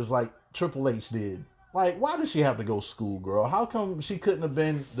wrestlers like Triple H did. Like, why did she have to go schoolgirl? How come she couldn't have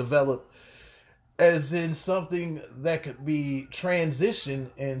been developed as in something that could be transitioned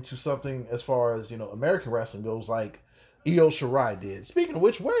into something as far as, you know, American wrestling goes, like Io Shirai did. Speaking of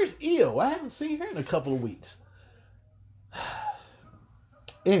which, where's Io? I haven't seen her in a couple of weeks.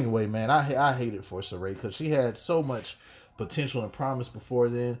 Anyway, man, I hate it for Saray because she had so much potential and promise before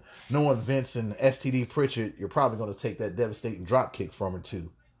then. Knowing Vince and STD Pritchard, you're probably going to take that devastating drop kick from her too.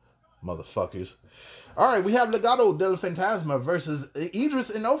 Motherfuckers. All right, we have Legado del Fantasma versus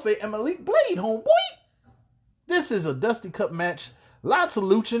Idris Enofe and Malik Blade, homeboy. This is a Dusty Cup match. Lots of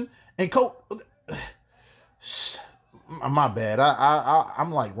luching and my bad.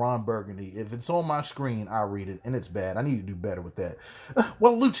 I'm like Ron Burgundy. If it's on my screen, I read it, and it's bad. I need to do better with that.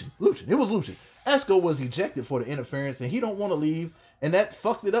 Well, luching. It was luching. Esco was ejected for the interference, and he don't want to leave, and that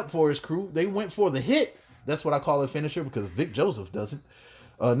fucked it up for his crew. They went for the hit. That's what I call a finisher because Vic Joseph doesn't.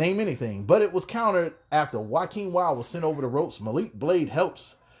 Name anything. But it was countered after Joaquin Wilde was sent over the ropes. Malik Blade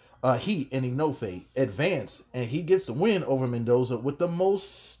helps Heat and Enofe advance, and he gets the win over Mendoza with the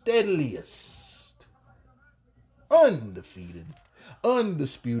most steadiest, undefeated,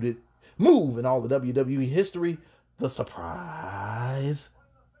 undisputed move in all the WWE history, the surprise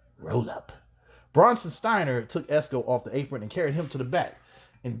roll-up. Bronson Steiner took Esco off the apron and carried him to the back.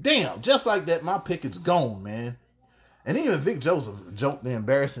 And damn, just like that, my pick is gone, man. And even Vic Joseph joked the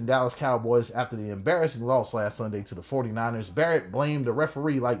embarrassing Dallas Cowboys after the embarrassing loss last Sunday to the 49ers. Barrett blamed the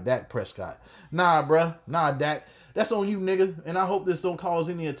referee like Dak Prescott. Nah, bruh. Nah, Dak. That's on you, nigga. And I hope this don't cause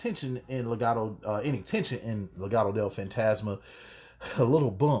any tension in Legado del Fantasma. A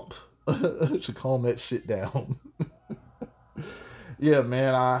little bump. Should calm that shit down. Yeah,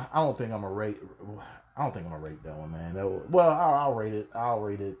 man. I don't think I'm gonna rate that one, man. Well, I'll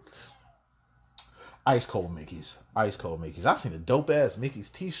rate it. Ice Cold Mickey's. I seen a dope ass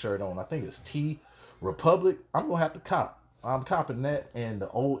Mickey's t-shirt on. I think it's T Republic. I'm gonna have to cop. I'm copping that and the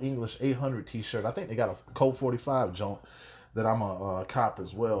Old English 800 t-shirt. I think they got a Cold 45 joint that I'm a cop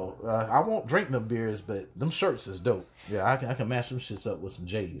as well. I won't drink them beers, but them shirts is dope. Yeah, I can match them shits up with some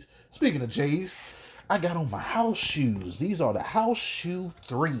J's. Speaking of J's, I got on my house shoes. These are the house shoe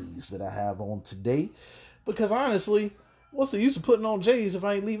 3s that I have on today. Because honestly, what's the use of putting on J's if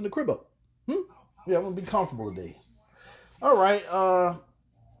I ain't leaving the crib up? Yeah, I'm going to be comfortable today. All right.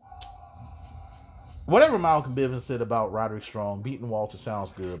 Whatever Malcolm Bivens said about Roderick Strong, beating Walter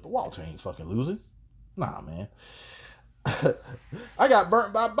sounds good, but Walter ain't fucking losing. Nah, man. I got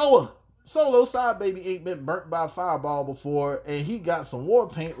burnt by Boa. Solo Side Baby ain't been burnt by Fireball before, and he got some war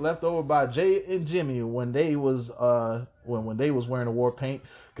paint left over by Jay and Jimmy when they was when they was wearing the war paint,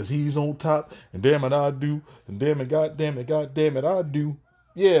 because he's on top, and damn it I do, and damn it, god damn it I do.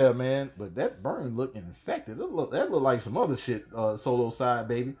 Yeah, man, but that burn looked infected. That looked like some other shit. Solo Side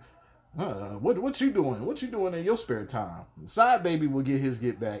Baby. What you doing? What you doing in your spare time? Side Baby will get his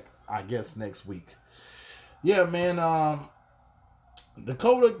get back, I guess, next week. Yeah, man.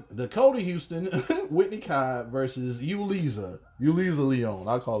 Dakota Houston, Whitney Kai versus Uliza Leon.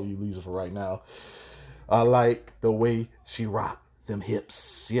 I'll call her Uliza for right now. I like the way she rocked them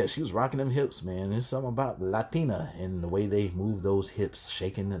hips. Yeah, she was rocking them hips, man. There's something about Latina and the way they move those hips,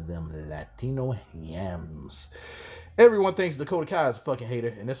 shaking them Latino yams. Everyone thinks Dakota Kai is a fucking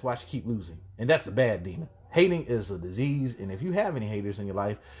hater, and that's why she keep losing. And that's a bad demon. Hating is a disease, and if you have any haters in your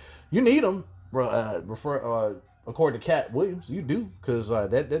life, you need them. according to Cat Williams, you do, because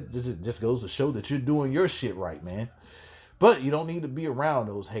that just goes to show that you're doing your shit right, man. But you don't need to be around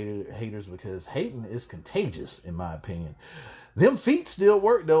those haters because hating is contagious, in my opinion. Them feet still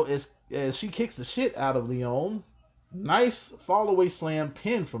work, though, as she kicks the shit out of Leon. Nice fall-away slam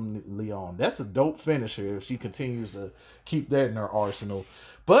pin from Leon. That's a dope finisher if she continues to keep that in her arsenal.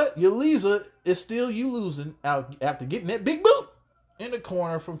 But Yaliza is still you losing out after getting that big boot in the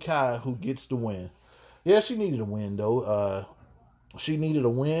corner from Kai, who gets the win. Yeah, she needed a win, though. She needed a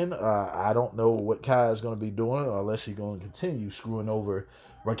win. I don't know what Kai is going to be doing unless she's going to continue screwing over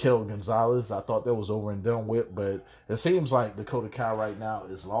Raquel Gonzalez. I thought that was over and done with, but it seems like Dakota Kai right now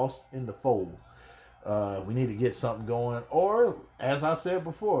is lost in the fold. We need to get something going. Or, as I said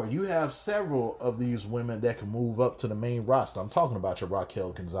before, you have several of these women that can move up to the main roster. I'm talking about your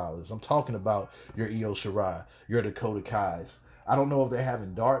Raquel Gonzalez. I'm talking about your Io Shirai, your Dakota Kais. I don't know if they're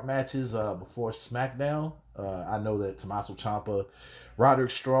having dart matches before SmackDown. I know that Tommaso Ciampa, Roderick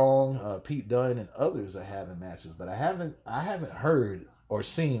Strong, Pete Dunne, and others are having matches, but I haven't heard or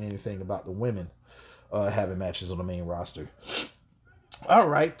seen anything about the women having matches on the main roster. All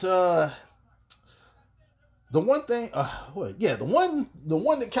right, the one thing, the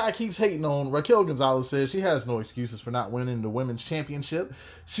one that Kai keeps hating on, Raquel Gonzalez says she has no excuses for not winning the women's championship.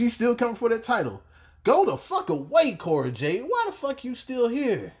 She's still coming for that title. Go the fuck away, Cora Jade. Why the fuck you still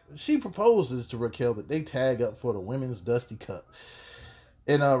here? She proposes to Raquel that they tag up for the Women's Dusty Cup.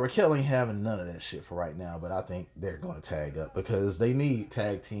 And Raquel ain't having none of that shit for right now, but I think they're going to tag up because they need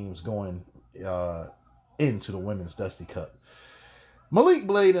tag teams going into the Women's Dusty Cup. Malik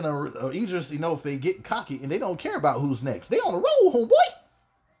Blade and Idris Enofe get cocky, and they don't care about who's next. They on the roll,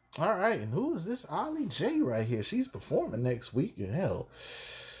 homeboy. All right, and who is this Ollie J right here? She's performing next week. And hell,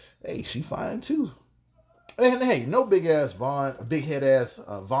 hey, she fine too. And hey, no big head ass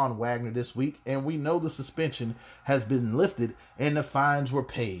Von Wagner this week, and we know the suspension has been lifted and the fines were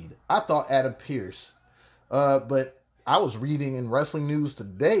paid. I thought Adam Pearce, but I was reading in Wrestling News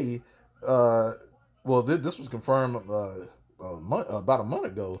today. This was confirmed about a month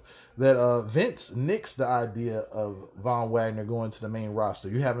ago that Vince nixed the idea of Von Wagner going to the main roster.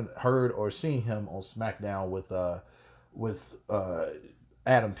 You haven't heard or seen him on SmackDown with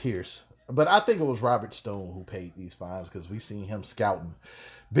Adam Pearce. But I think it was Robert Stone who paid these fines because we seen him scouting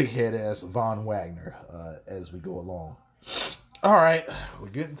big head ass Von Wagner as we go along. All right, we're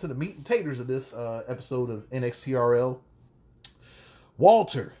getting to the meat and taters of this episode of NXTRL.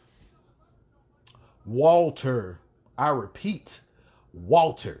 Walter, I repeat,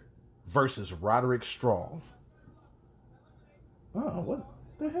 Walter versus Roderick Strong. Oh, what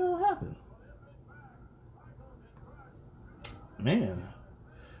the hell happened? Man.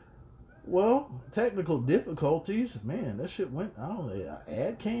 Well, technical difficulties, man, that shit went, I don't know, an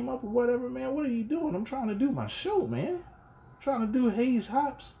ad came up or whatever, man. What are you doing? I'm trying to do my show, man. I'm trying to do Hayes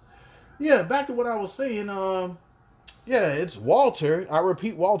Hops. Yeah, back to what I was saying. It's Walter. I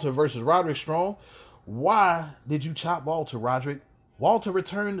repeat, Walter versus Roderick Strong. Why did you chop Walter, Roderick? Walter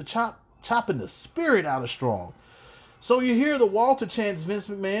returned to chopping the spirit out of Strong. So you hear the Walter chants, Vince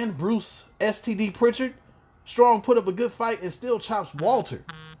McMahon, Bruce STD Pritchard. Strong put up a good fight and still chops Walter.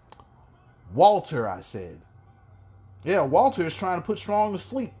 Walter, I said. Yeah, Walter is trying to put Strong to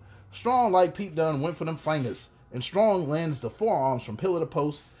sleep. Strong, like Pete Dunne, went for them fingers. And Strong lands the forearms from pillar to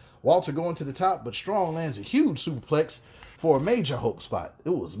post. Walter going to the top, but Strong lands a huge superplex for a major hope spot. It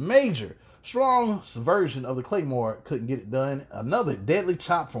was major. Strong's version of the Claymore couldn't get it done. Another deadly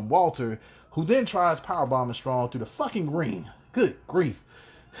chop from Walter, who then tries powerbombing Strong through the fucking ring. Good grief.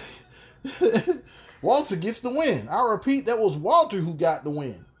 Walter gets the win. I repeat, that was Walter who got the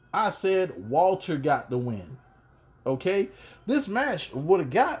win. I said Walter got the win. Okay? This match would have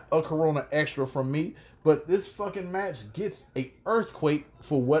got a Corona Extra from me, but this fucking match gets a earthquake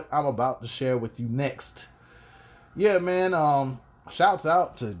for what I'm about to share with you next. Yeah, man, shouts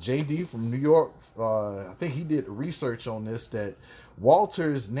out to JD from New York. I think he did research on this, that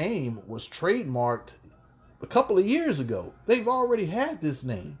Walter's name was trademarked a couple of years ago. They've already had this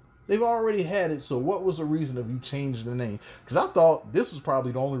name. They've already had it, so what was the reason of you changing the name? Because I thought this was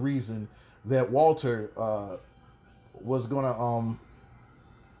probably the only reason that Walter was gonna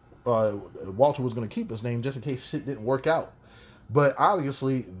keep his name just in case shit didn't work out. But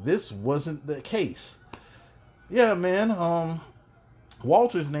obviously, this wasn't the case. Yeah, man.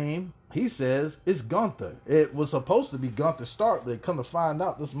 Walter's name, he says, is Gunther. It was supposed to be Gunther Stark, but come to find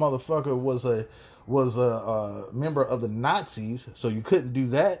out, this motherfucker was a member of the Nazis, so you couldn't do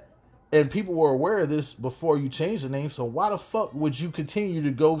that. And people were aware of this before you changed the name, so why the fuck would you continue to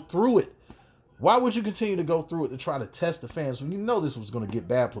go through it? Why would you continue to go through it to try to test the fans when you know this was going to get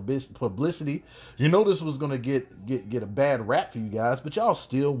bad publicity? You know this was going to get a bad rap for you guys, but y'all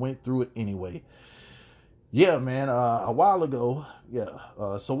still went through it anyway. Yeah, man. A while ago, yeah.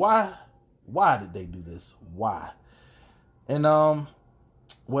 So why did they do this? Why? And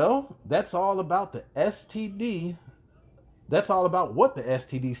well, that's all about the STD. That's all about what the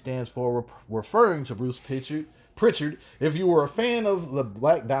STD stands for, referring to Bruce Pritchard. If you were a fan of the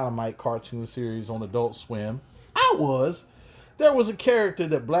Black Dynamite cartoon series on Adult Swim, I was. There was a character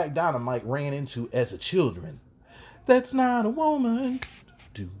that Black Dynamite ran into as a children. That's not a woman.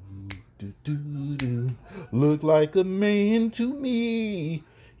 Do, do, do, do. Look like a man to me.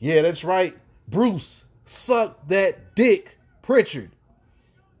 Yeah, that's right. Bruce, suck that dick, Pritchard.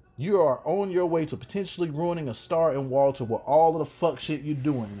 You are on your way to potentially ruining a star in Walter with all of the fuck shit you're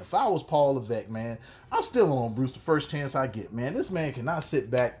doing. And if I was Paul Levesque, man, I'm still on Bruce the first chance I get, man. This man cannot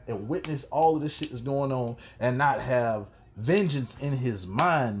sit back and witness all of this shit that's going on and not have vengeance in his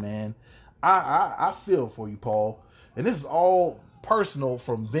mind, man. I feel for you, Paul. And this is all personal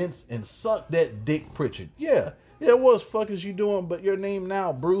from Vince and suck that dick Pritchard. Yeah, what fuck is you doing? But your name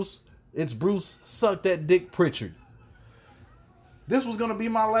now, Bruce. It's Bruce, suck that dick Pritchard. This was gonna be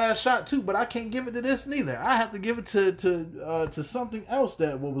my last shot too, but I can't give it to this neither. I have to give it to something else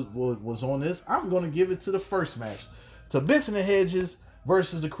that was on this. I'm gonna give it to the first match, to Benson and Hedges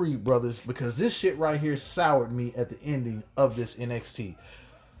versus the Creed brothers, because this shit right here soured me at the ending of this NXT.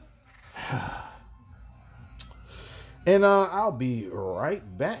 And I'll be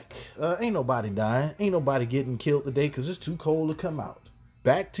right back. Ain't nobody dying, ain't nobody getting killed today, because it's too cold to come out.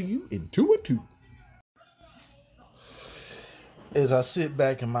 Back to you in 2 or 2. As I sit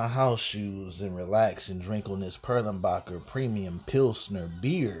back in my house shoes and relax and drink on this Perlenbacher Premium Pilsner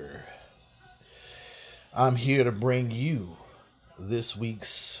beer, I'm here to bring you this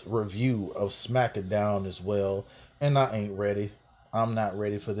week's review of SmackDown as well. And I ain't ready. I'm not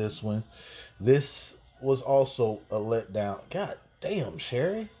ready for this one. This was also a letdown. God damn,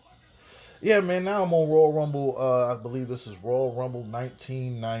 Sherry. Yeah, man, now I'm on Royal Rumble. I believe this is Royal Rumble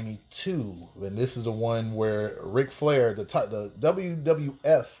 1992. And this is the one where Ric Flair, the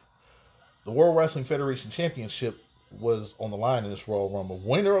WWF, the World Wrestling Federation Championship, was on the line in this Royal Rumble.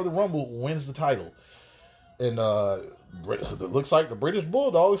 Winner of the Rumble wins the title. And it looks like the British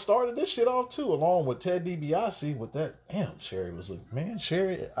Bulldog started this shit off too, along with Ted DiBiase with that. Damn, Sherry was like, man,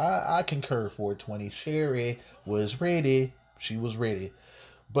 Sherry, I concur 420. Sherry was ready. She was ready.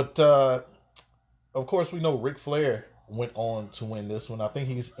 But, of course, we know Ric Flair went on to win this one. I think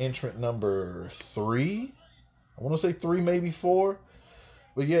he's entrant number 3. I want to say 3, maybe 4.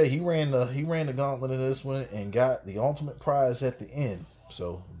 But yeah, he ran the gauntlet in this one and got the ultimate prize at the end.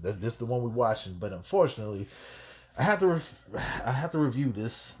 So this is the one we're watching. But unfortunately, I have to review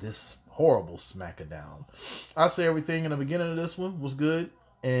this horrible SmackDown. I say everything in the beginning of this one was good,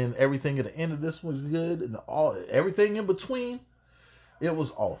 and everything at the end of this one was good, and everything in between, it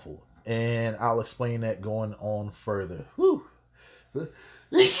was awful. And I'll explain that going on further. Whew.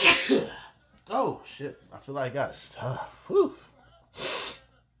 Oh, shit. I feel like I got stuff. Whew.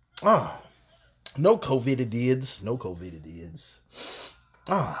 No COVID-ids. No COVID-ids.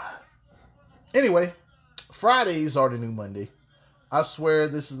 Anyway, Fridays are the new Monday. I swear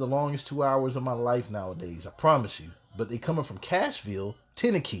this is the longest 2 hours of my life nowadays. I promise you. But they coming from Cashville,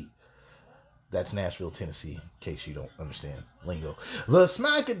 Tennessee. That's Nashville, Tennessee, in case you don't understand lingo. The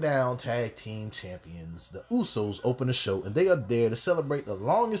SmackDown Tag Team Champions, the Usos, open the show, and they are there to celebrate the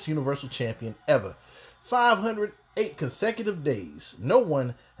longest Universal Champion ever. 508 consecutive days. No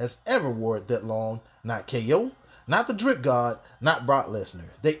one has ever wore it that long. Not KO, not the Drip God, not Brock Lesnar.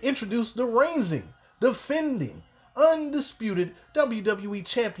 They introduced the reigning, defending, undisputed WWE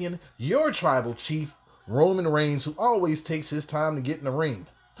Champion, your tribal chief, Roman Reigns, who always takes his time to get in the ring.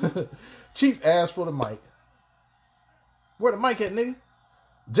 Chief asked for the mic. Where the mic at, nigga?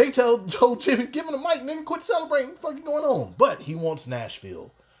 Jay told Jimmy, give him the mic, nigga. Quit celebrating. What the fuck is going on? But he wants Nashville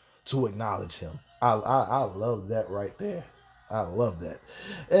to acknowledge him. I love that right there. I love that.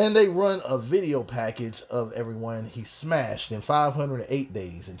 And they run a video package of everyone he smashed in 508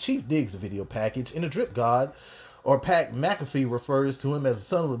 days. And Chief digs the video package. And the Drip God, or Pat McAfee, refers to him as a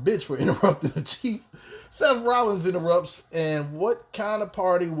son of a bitch for interrupting the Chief. Seth Rollins interrupts, and what kind of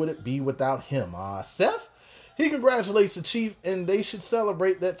party would it be without him? Seth? He congratulates the Chief, and they should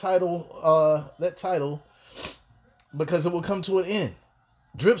celebrate that title because it will come to an end.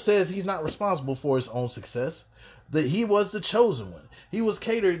 Drip says he's not responsible for his own success, that he was the chosen one. He was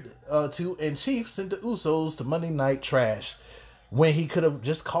catered to, and Chief sent the Usos to Monday Night Trash when he could have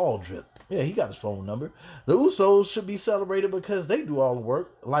just called Drip. Yeah, he got his phone number. The Usos should be celebrated because they do all the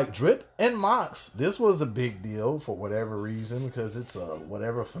work, like Drip and Mox. This was a big deal for whatever reason, because it's a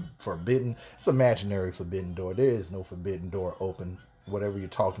whatever forbidden, it's imaginary forbidden door. There is no forbidden door open, whatever you're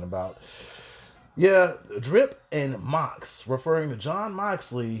talking about. Yeah, Drip and Mox, referring to Jon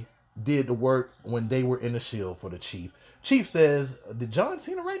Moxley, did the work when they were in the Shield for the Chief. Chief says, did John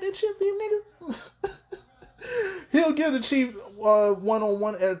Cena write that shit for you, nigga? He'll give the Chief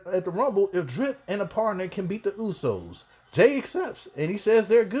one-on-one at the Rumble if Drip and a partner can beat the Usos. Jay accepts, and he says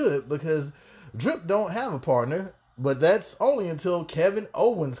they're good because Drip don't have a partner, but that's only until Kevin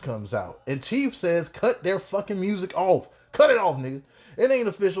Owens comes out. And Chief says, cut their fucking music off. Cut it off, nigga. It ain't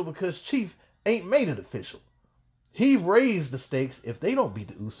official because Chief ain't made it official. He raised the stakes. If they don't beat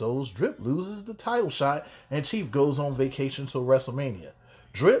the Usos, Drip loses the title shot, and Chief goes on vacation till WrestleMania.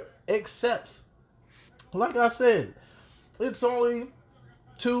 Drip accepts. Like I said, it's only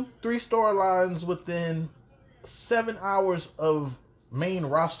 2-3 storylines within 7 hours of main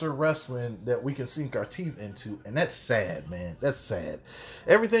roster wrestling that we can sink our teeth into, and that's sad, man. That's sad.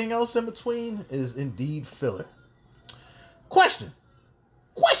 Everything else in between is indeed filler. Question.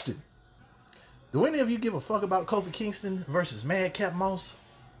 Do any of you give a fuck about Kofi Kingston versus Madcap Moss?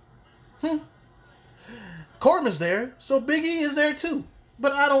 Corbin's there, so Big E is there too.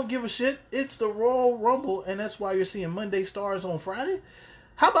 But I don't give a shit. It's the Royal Rumble, and that's why you're seeing Monday Stars on Friday.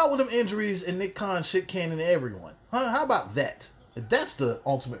 How about with them injuries and Nick Khan shit canning everyone? How about that? That's the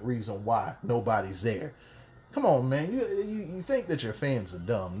ultimate reason why nobody's there. Come on, man. You think that your fans are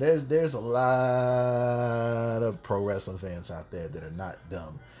dumb. There's a lot of pro wrestling fans out there that are not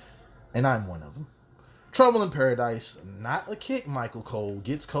dumb. And I'm one of them. Trouble in Paradise, not a kick, Michael Cole,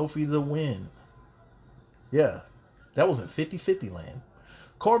 gets Kofi the win. Yeah, that was in 50-50 land.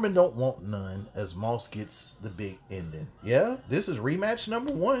 Corbin don't want none as Moss gets the big ending. Yeah, this is rematch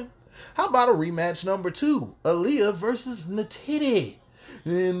number 1. How about a rematch number 2? Aaliyah versus Natiti.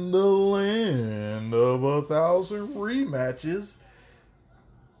 In the land of 1,000 rematches.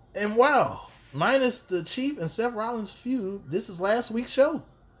 And wow, minus the Chief and Seth Rollins feud, this is last week's show.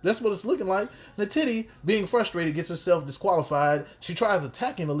 That's what it's looking like. Natiti, being frustrated, gets herself disqualified. She tries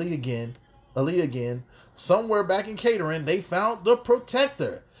attacking Aaliyah again. Somewhere back in catering, they found the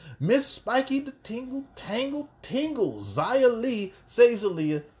Protector. Miss Spiky the Tingle. Xia Li saves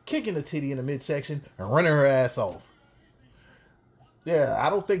Aaliyah, kicking Natiti in the midsection and running her ass off. Yeah, I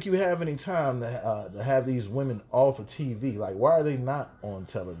don't think you have any time to have these women off of TV. Like, why are they not on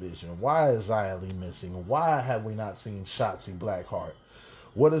television? Why is Xia Li missing? Why have we not seen Shotzi Blackheart?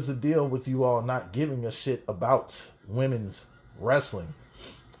 What is the deal with you all not giving a shit about women's wrestling?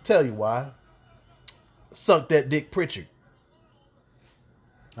 Tell you why. Suck that dick, Pritchard.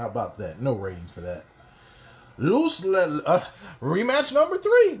 How about that? No rating for that. Rematch number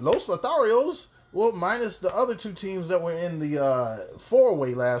 3. Los Lotharios. Well, minus the other 2 teams that were in the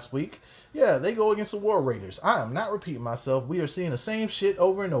 4-way last week. Yeah, they go against the War Raiders. I am not repeating myself. We are seeing the same shit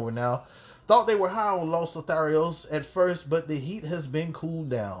over and over now. Thought they were high on Los Lotharios at first, but the heat has been cooled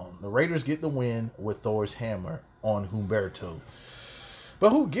down. The Raiders get the win with Thor's hammer on Humberto. But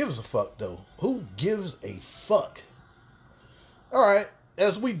who gives a fuck, though? Who gives a fuck? Alright,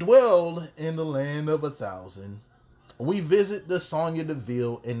 as we dwelled in the land of 1,000, we visit the Sonya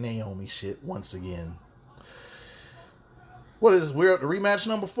Deville and Naomi shit once again. We're at the rematch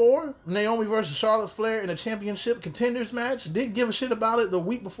number 4. Naomi versus Charlotte Flair in a championship contenders match. Didn't give a shit about it the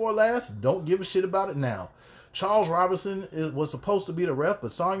week before last. Don't give a shit about it now. Charles Robinson was supposed to be the ref,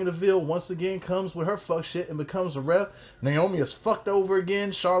 but Sonya Deville once again comes with her fuck shit and becomes the ref. Naomi is fucked over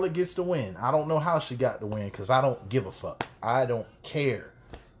again. Charlotte gets the win. I don't know how she got the win because I don't give a fuck. I don't care.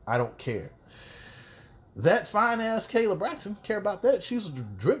 That fine-ass Kayla Braxton, care about that. She's a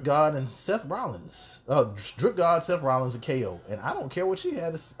drip god and Seth Rollins. Drip god, Seth Rollins, and KO. And I don't care what they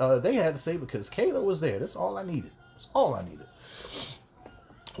had to say because Kayla was there. That's all I needed.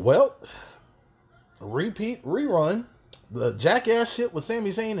 Well, rerun. The jackass shit with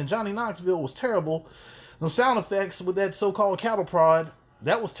Sami Zayn and Johnny Knoxville was terrible. The sound effects with that so-called cattle prod,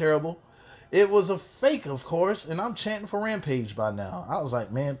 that was terrible. It was a fake, of course, and I'm chanting for Rampage by now. I was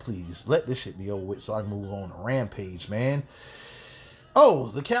like, man, please, let this shit be over with so I can move on to Rampage, man. Oh,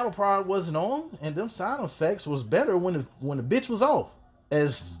 the cattle prod wasn't on, and them sound effects was better when the bitch was off,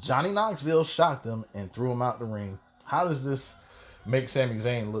 as Johnny Knoxville shocked him and threw him out the ring. How does this make Sami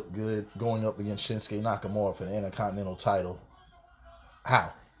Zayn look good going up against Shinsuke Nakamura for the Intercontinental title?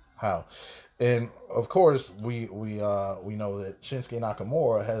 How? And of course, we know that Shinsuke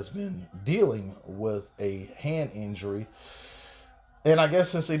Nakamura has been dealing with a hand injury, and I guess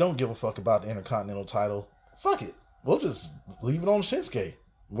since they don't give a fuck about the Intercontinental title, fuck it, we'll just leave it on Shinsuke.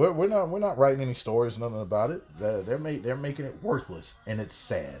 We're not writing any stories, nothing about it. They're making it worthless, and it's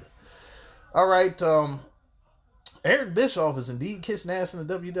sad. All right, Eric Bischoff is indeed kissing ass in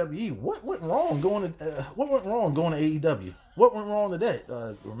the WWE. What went wrong going to AEW? What went wrong to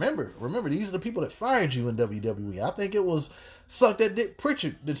that? Remember, these are the people that fired you in WWE. I think it was Suck That Dick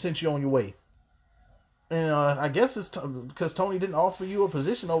Pritchard that sent you on your way. And I guess it's because Tony didn't offer you a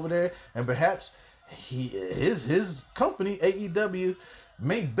position over there, and perhaps his company AEW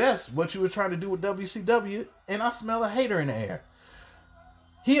made best what you were trying to do with WCW. And I smell a hater in the air.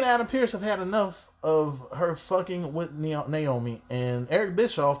 He and Adam Pearce have had enough of her fucking with Naomi, and Eric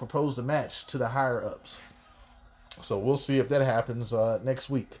Bischoff proposed a match to the higher ups. So we'll see if that happens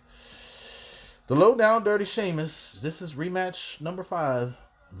next week. The Low Down Dirty Sheamus. This is rematch number 5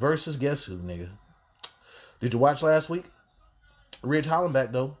 versus guess who, nigga? Did you watch last week? Ridge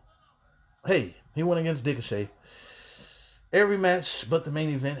Hollenbeck, though. Hey, he went against Ricochet. Every match but the main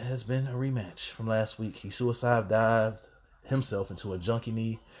event has been a rematch from last week. He suicide dived himself into a junkie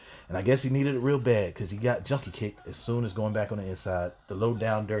knee, and I guess he needed it real bad because he got junkie kicked as soon as going back on the inside. The Low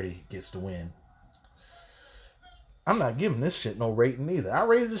Down Dirty gets the win. I'm not giving this shit no rating either. I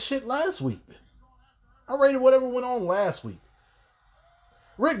rated the shit last week. I rated whatever went on last week.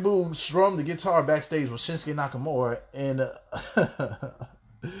 Rick Boom strummed the guitar backstage with Shinsuke Nakamura, and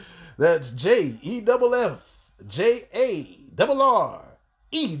that's JEFFJARREET.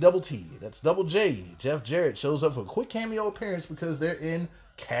 That's Double J. Jeff Jarrett shows up for a quick cameo appearance because they're in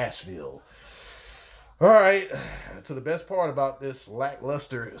Cashville. All right, to the best part about this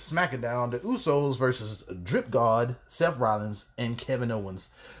lackluster SmackDown, the Usos versus Drip God, Seth Rollins, and Kevin Owens.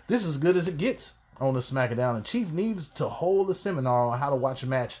 This is as good as it gets on the SmackDown, and Chief needs to hold a seminar on how to watch a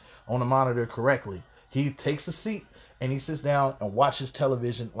match on the monitor correctly. He takes a seat and he sits down and watches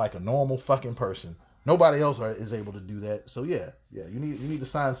television like a normal fucking person. Nobody else is able to do that. So yeah, you need to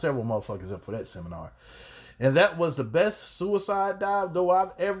sign several motherfuckers up for that seminar. And that was the best suicide dive though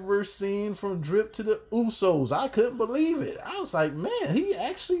I've ever seen from Drip to the Usos. I couldn't believe it. I was like, man, he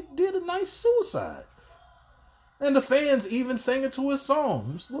actually did a nice suicide. And the fans even sang it to his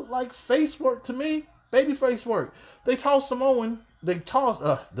song. It looked like face work to me. Baby face work. They tossed Samoan. The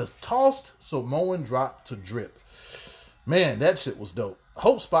tossed Samoan drop to Drip. Man, that shit was dope.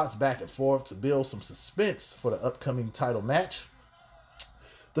 Hope spots back and forth to build some suspense for the upcoming title match.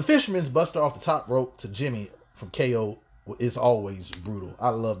 The Fisherman's Buster off the top rope to Jimmy from KO is always brutal. I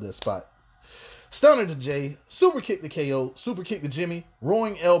love that spot. Stunner to Jay. Super kick to KO. Super kick to Jimmy.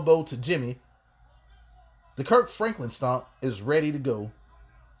 Roaring elbow to Jimmy. The Kirk Franklin stomp is ready to go.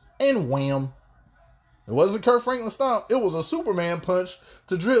 And wham. It wasn't a Kirk Franklin stomp. It was a Superman punch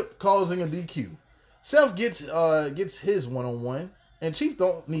to Drip, causing a DQ. Seth gets his one-on-one. And Chief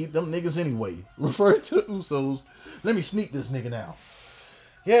don't need them niggas anyway. Refer to the Usos. Let me sneak this nigga now.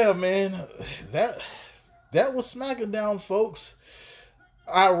 Yeah, man. That was SmackDown, folks.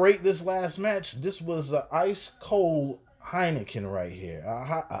 I rate this last match. This was an ice-cold Heineken right here.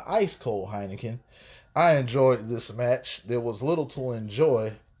 A ice-cold Heineken. I enjoyed this match. There was little to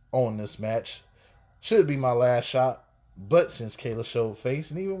enjoy on this match. Should be my last shot. But since Kayla showed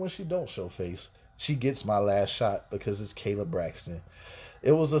face, and even when she don't show face, she gets my last shot because it's Kayla Braxton.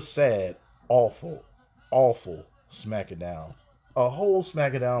 It was a sad, awful, awful SmackDown. A whole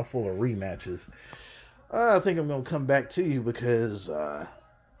SmackDown full of rematches. I think I'm going to come back to you because I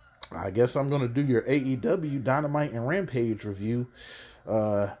guess I'm going to do your AEW Dynamite and Rampage review.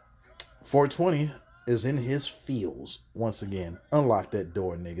 420 is in his feels once again. Unlock that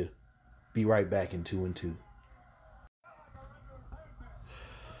door, nigga. Be right back in 2 and 2.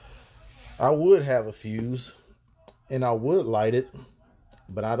 I would have a fuse, and I would light it,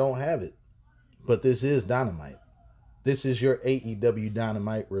 but I don't have it. But this is Dynamite. This is your AEW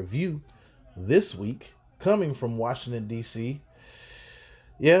Dynamite review this week, coming from Washington, D.C.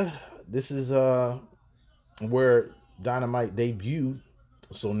 Yeah, this is where Dynamite debuted.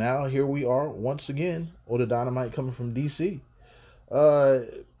 So now here we are once again on the Dynamite coming from D.C.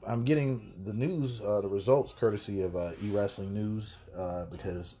 I'm getting the news, the results, courtesy of eWrestling News,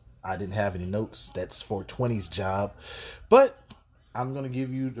 because I didn't have any notes. That's 420's job. But I'm going to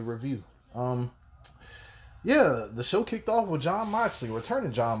give you the review. Yeah, the show kicked off with Jon Moxley,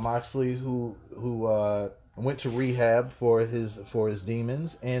 returning Jon Moxley, who went to rehab for his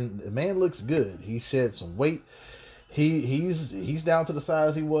demons, and the man looks good. He shed some weight. He's down to the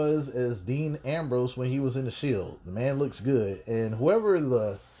size he was as Dean Ambrose when he was in the Shield. The man looks good, and whoever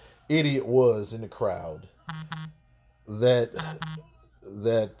the idiot was in the crowd that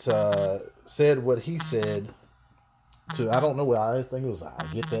said what he said I don't know what I think it was. I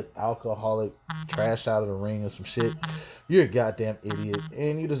get that alcoholic trash out of the ring or some shit. You're a goddamn idiot,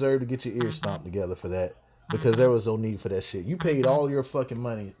 and you deserve to get your ears stomped together for that. Because there was no need for that shit. You paid all your fucking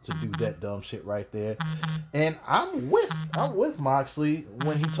money to do that dumb shit right there. And I'm with Moxley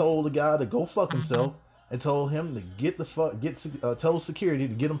when he told the guy to go fuck himself and told him to told security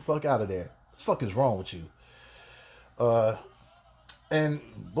to get him fuck out of there. The fuck is wrong with you? And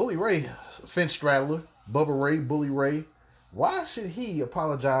Bully Ray, Fence Straddler, Bubba Ray, Bully Ray, why should he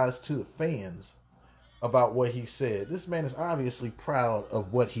apologize to the fans about what he said? This man is obviously proud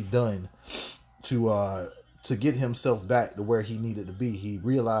of what he done to get himself back to where he needed to be. He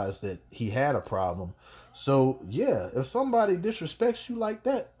realized that he had a problem. So yeah, if somebody disrespects you like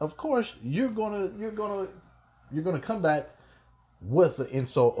that, of course you're gonna come back with the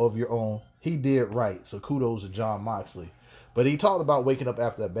insult of your own. He did right. So kudos to Jon Moxley. But he talked about waking up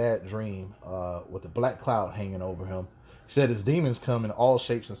after a bad dream with a black cloud hanging over him. He said his demons come in all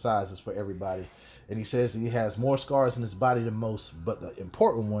shapes and sizes for everybody. And he says he has more scars in his body than most, but the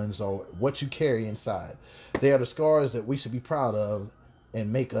important ones are what you carry inside. They are the scars that we should be proud of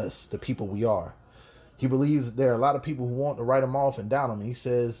and make us the people we are. He believes that there are a lot of people who want to write him off and down him. And he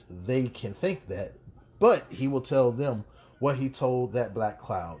says they can think that, but he will tell them what he told that black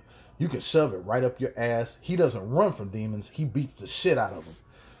cloud. You can shove it right up your ass. He doesn't run from demons. He beats the shit out of them.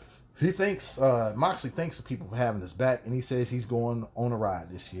 He thinks, Moxley thanks the people for having his back, and he says he's going on a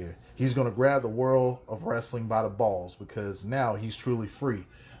ride this year. He's going to grab the world of wrestling by the balls because now he's truly free.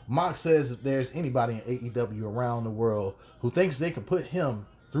 Mox says if there's anybody in AEW around the world who thinks they can put him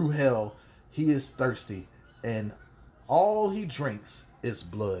through hell, he is thirsty, and all he drinks is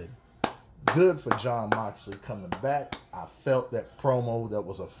blood. Good for Jon Moxley coming back. I felt that promo. That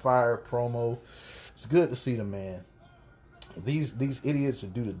was a fire promo. It's good to see the man. These idiots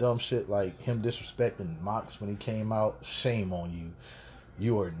that do the dumb shit like him disrespecting Mox when he came out, shame on you.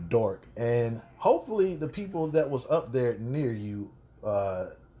 You are a dork. And hopefully the people that was up there near you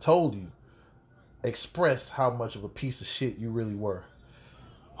told you, expressed how much of a piece of shit you really were.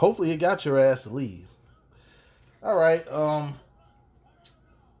 Hopefully it got your ass to leave. All right.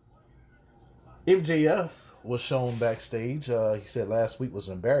 MJF was shown backstage. He said last week was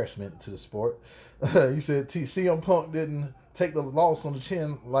an embarrassment to the sport. He said CM Punk didn't take the loss on the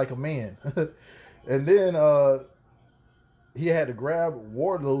chin like a man. And then he had to grab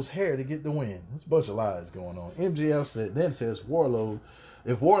Wardlow's hair to get the win. There's a bunch of lies going on. MJF says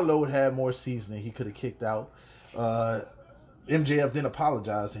if Wardlow had more seasoning, he could have kicked out. MJF then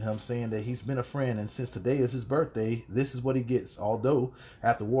apologized to him, saying that he's been a friend, and since today is his birthday, this is what he gets. Although,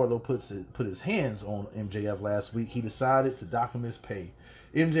 after Wardlow put his hands on MJF last week, he decided to dock him his pay.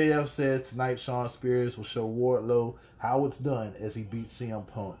 MJF says tonight Shawn Spears will show Wardlow how it's done as he beats CM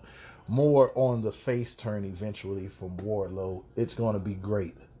Punk. More on the face turn eventually from Wardlow. It's going to be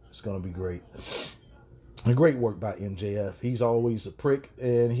great. It's going to be great. And great work by MJF. He's always a prick,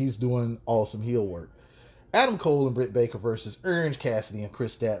 and he's doing awesome heel work. Adam Cole and Britt Baker versus Orange Cassidy and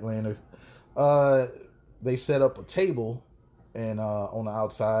Chris Statlander. They set up a table and on the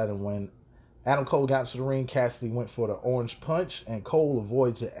outside, and when Adam Cole got to the ring, Cassidy went for the orange punch, and Cole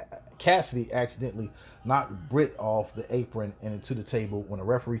avoids it. Cassidy accidentally knocked Britt off the apron and into the table. When the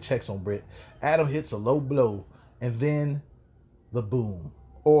referee checks on Britt, Adam hits a low blow, and then the boom,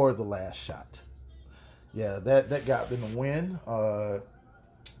 or the last shot. Yeah, that got them the win.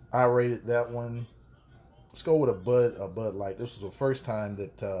 I rated that one. Let's go with a Bud Light. This was the first time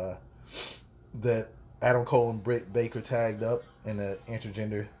that Adam Cole and Britt Baker tagged up in an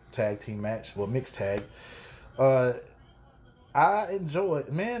intergender tag team match, well, mixed tag. I enjoyed,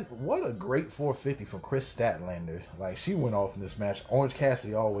 man, what a great 450 from Chris Statlander. Like, she went off in this match. Orange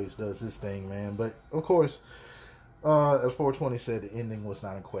Cassidy always does this thing, man. But, of course, as 420 said, the ending was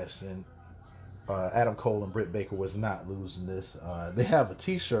not in question. Adam Cole and Britt Baker was not losing this. They have a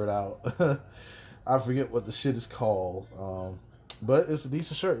t-shirt out. I forget what the shit is called. But it's a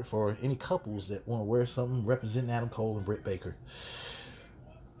decent shirt for any couples that want to wear something representing Adam Cole and Britt Baker.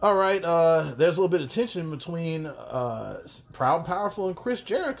 All right, there's a little bit of tension between Proud and Powerful and Chris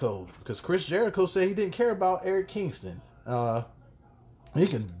Jericho, because Chris Jericho said he didn't care about Eric Kingston. He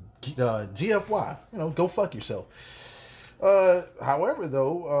can GFY, go fuck yourself. However,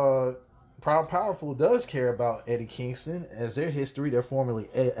 though, Proud and Powerful does care about Eddie Kingston, as their history, they're formerly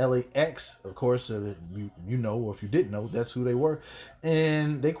LAX, of course, you know, or if you didn't know, that's who they were.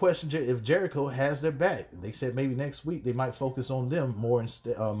 And they questioned if Jericho has their back. They said maybe next week they might focus on them more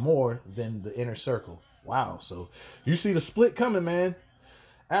than the Inner Circle. Wow, so you see the split coming, man.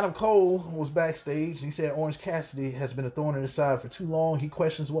 Adam Cole was backstage. He said Orange Cassidy has been a thorn in his side for too long. He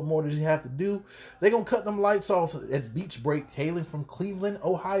questions what more does he have to do. They're going to cut them lights off at Beach Break, hailing from Cleveland,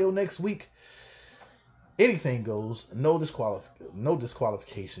 Ohio next week. Anything goes. No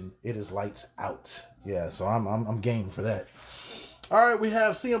disqualification. It is lights out. Yeah, so I'm game for that. All right, we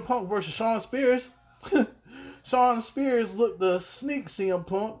have CM Punk versus Shawn Spears. Shawn Spears looked to sneak CM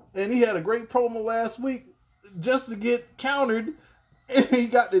Punk, and he had a great promo last week just to get countered. And he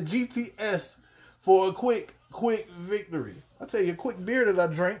got the GTS for a quick victory. I'll tell you a quick beer that I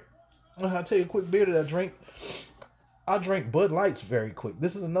drank. I drank Bud Lights very quick.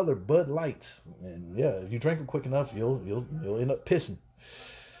 This is another Bud Light. And yeah, if you drink them quick enough, you'll end up pissing.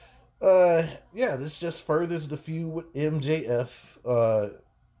 Yeah, this just furthers the feud with MJF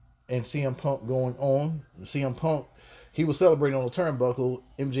and CM Punk going on. CM Punk, he was celebrating on the turnbuckle.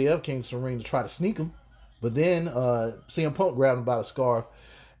 MJF came to the ring to try to sneak him. But then CM Punk grabbed him by the scarf,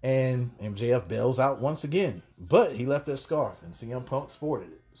 and MJF bails out once again. But he left that scarf, and CM Punk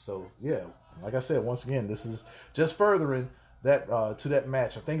sported it. So, yeah, like I said, once again, this is just furthering that to that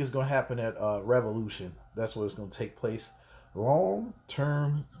match. I think it's going to happen at Revolution. That's where it's going to take place.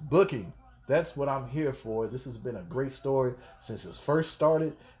 Long-term booking. That's what I'm here for. This has been a great story since it first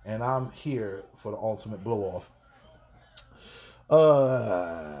started, and I'm here for the ultimate blow-off.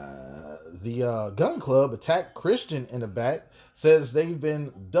 The Gun Club attacked Christian in the back. Says they've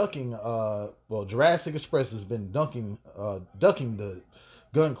been ducking. Jurassic Express has been ducking the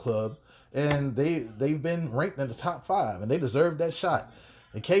Gun Club, and they've been ranked in the top 5, and they deserve that shot.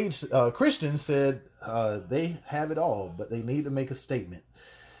 And Christian said they have it all, but they need to make a statement.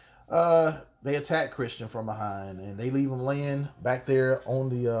 They attack Christian from behind, and they leave him laying back there on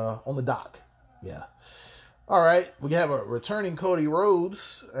the dock. Yeah. All right, we have a returning Cody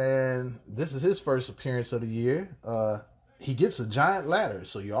Rhodes, and this is his first appearance of the year. He gets a giant ladder,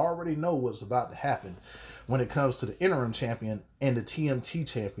 so you already know what's about to happen when it comes to the interim champion and the TMT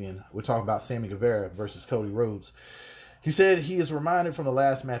champion. We're talking about Sammy Guevara versus Cody Rhodes. He said he is reminded from the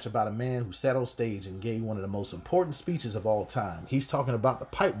last match about a man who sat on stage and gave one of the most important speeches of all time. He's talking about the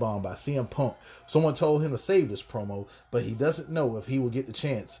pipe bomb by CM Punk. Someone told him to save this promo, but he doesn't know if he will get the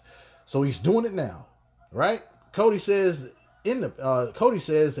chance. So he's doing it now. Right? Cody says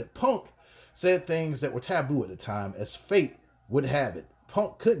that Punk said things that were taboo at the time, as fate would have it.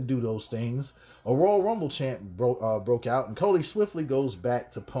 Punk couldn't do those things. A Royal Rumble chant broke out, and Cody swiftly goes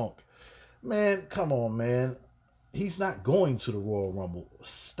back to Punk. Man, come on, man. He's not going to the Royal Rumble.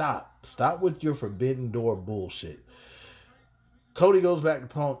 Stop with your Forbidden Door bullshit. Cody goes back to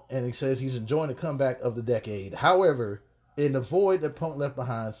Punk, and he says he's enjoying the comeback of the decade. However, in the void that Punk left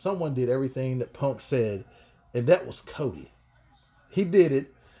behind, someone did everything that Punk said, and that was Cody. He did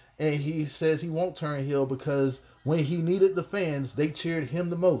it, and he says he won't turn heel because when he needed the fans, they cheered him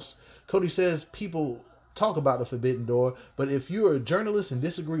the most. Cody says people talk about the Forbidden Door, but if you're a journalist and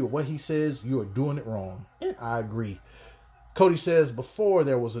disagree with what he says, you are doing it wrong. And I agree. Cody says before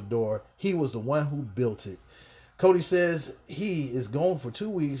there was a door, he was the one who built it. Cody says he is gone for 2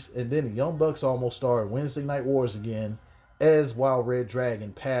 weeks, and then the Young Bucks almost started Wednesday Night Wars again, as while Red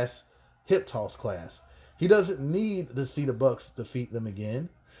Dragon passed hip toss class. He doesn't need to see the Bucks defeat them again.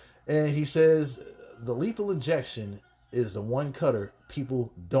 And he says the Lethal Injection is the one cutter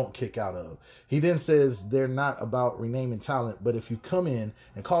people don't kick out of. He then says they're not about renaming talent, but if you come in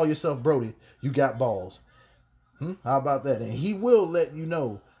and call yourself Brody, you got balls. How about that? And he will let you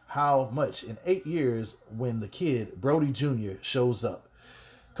know how much in 8 years when the kid, Brody Jr., shows up.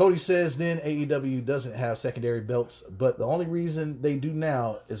 Cody says then AEW doesn't have secondary belts, but the only reason they do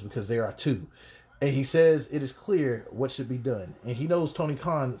now is because there are 2. And he says it is clear what should be done. And he knows Tony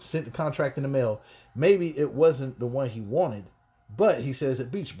Khan sent the contract in the mail. Maybe it wasn't the one he wanted, but he says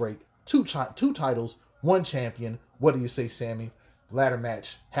at Beach Break, two titles, 1 champion. What do you say, Sammy? Ladder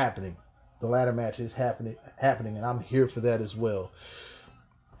match happening. The ladder match is happening, and I'm here for that as well.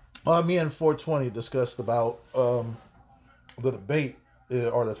 Me and 420 discussed about the debate.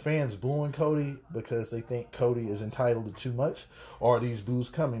 Are the fans booing Cody because they think Cody is entitled to too much? Or are these boos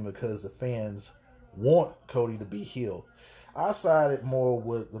coming because the fans want Cody to be heel? I sided more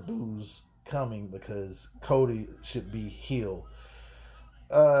with the boos coming because Cody should be heel.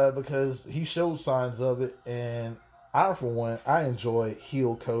 Because he showed signs of it, and I, for one, I enjoyed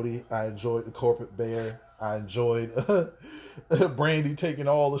heel Cody. I enjoyed the Corporate Bear. I enjoyed Brandy taking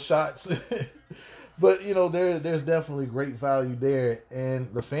all the shots. But, you know, there's definitely great value there.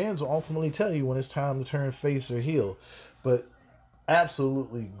 And the fans will ultimately tell you when it's time to turn face or heel. But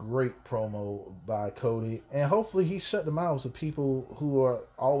Absolutely great promo by Cody, and hopefully he shut the mouths of people who are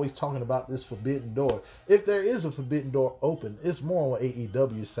always talking about this forbidden door. If there is a forbidden door open, it's more on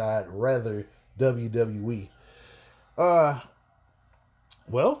AEW side rather WWE. Uh,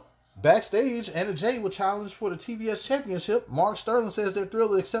 well, backstage, Anna Jay will challenge for the TBS Championship. Mark Sterling says they're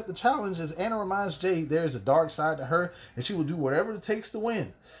thrilled to accept the challenge as Anna reminds Jade there is a dark side to her and she will do whatever it takes to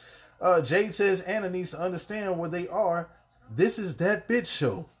win. Jade says Anna needs to understand where they are. This is that bitch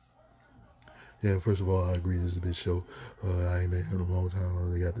show. Yeah, first of all, I agree. This is a bitch show. I ain't been here in a long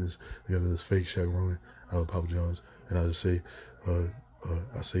time. They got this fake Shaq running out of Papa John's, and I just say,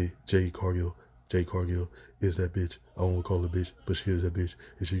 I say Jade Cargill is that bitch. I don't want to call her a bitch, but she is that bitch,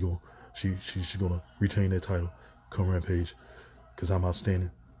 and she's gonna retain that title. Come Rampage, because I'm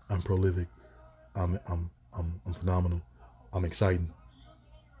outstanding. I'm prolific. I'm phenomenal. I'm exciting.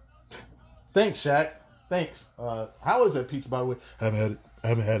 Thanks, Shaq. Thanks. How is that pizza, by the way? I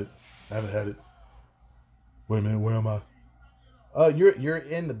haven't had it. Wait a minute, where am I? You're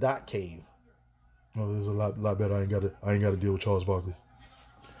in the Dot Cave. Oh, this is a lot better. I ain't got to deal with Charles Barkley.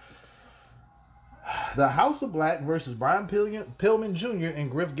 The House of Black versus Brian Pillman Jr. and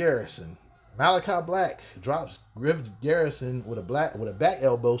Griff Garrison. Malachi Black drops Griff Garrison with a back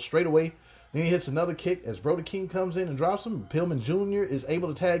elbow straight away. Then he hits another kick as Brody King comes in and drops him. Pillman Jr. is able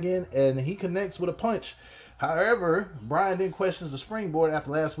to tag in and he connects with a punch. However, Brian then questions the springboard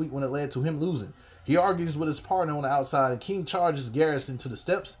after last week when it led to him losing. He argues with his partner on the outside and King charges Garrison to the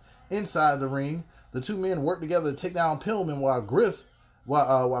steps inside the ring. The two men work together to take down Pillman while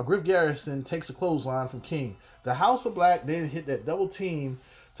Griff Garrison takes a clothesline from King. The House of Black then hit that double team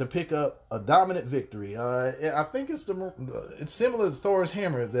to pick up a dominant victory. I think it's similar to Thor's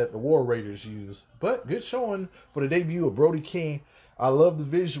hammer that the War Raiders use, but good showing for the debut of Brody King. I love the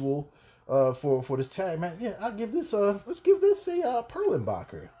visual for this tag match. Yeah, I'll give this let's give this a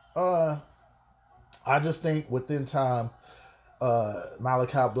Perlenbacher. I just think within time,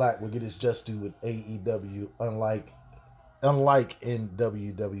 Malachi Black will get his just due with AEW. Unlike in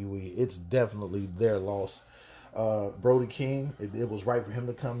WWE, it's definitely their loss. Brody King, it was right for him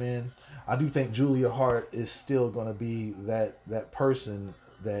to come in. I do think Julia Hart is still going to be that person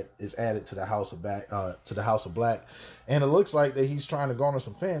that is added to the House of Black, and it looks like that he's trying to garner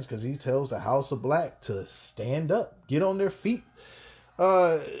some fans because he tells the House of Black to stand up, get on their feet.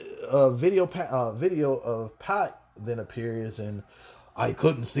 Video of Pac then appears, and I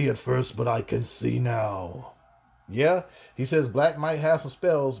couldn't see at first, but I can see now. Yeah, he says Black might have some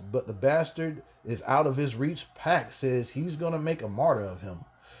spells, but the bastard is out of his reach. Pac says he's going to make a martyr of him.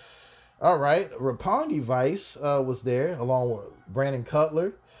 All right, Roppongi Vice was there along with Brandon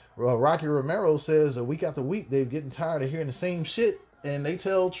Cutler. Rocky Romero says week after week they're getting tired of hearing the same shit, and he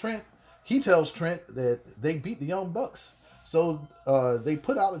tells Trent that they beat the Young Bucks. So they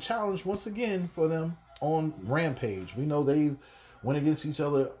put out a challenge once again for them on Rampage. We know they've went against each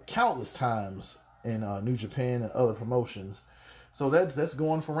other countless times in New Japan and other promotions. So that's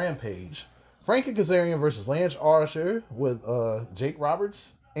going for Rampage. Frankie Kazarian versus Lance Archer with Jake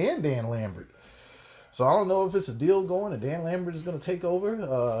Roberts and Dan Lambert. So I don't know if it's a deal going and Dan Lambert is going to take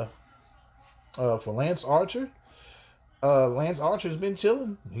over for Lance Archer. Lance Archer's been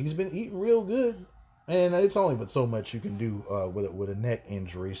chilling. He's been eating real good. And it's only but so much you can do with a neck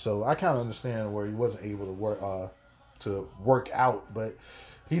injury. So I kind of understand where he wasn't able to work out, but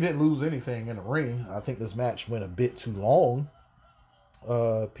he didn't lose anything in the ring. I think this match went a bit too long.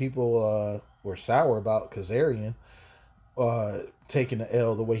 People were sour about Kazarian taking the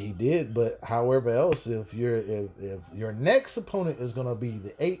L the way he did, but however else, if your next opponent is going to be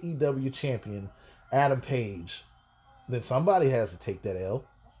the AEW champion Adam Page, then somebody has to take that L.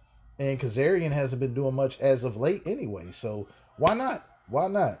 And Kazarian hasn't been doing much as of late anyway, so why not? Why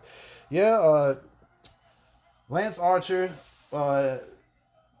not? Yeah, Lance Archer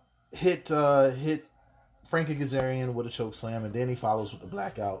hit Frankie Kazarian with a choke slam, and then he follows with the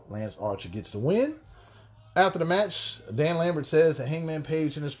blackout. Lance Archer gets the win. After the match, Dan Lambert says that Hangman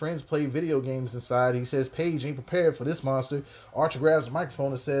Page and his friends play video games inside. He says Page ain't prepared for this monster. Archer grabs the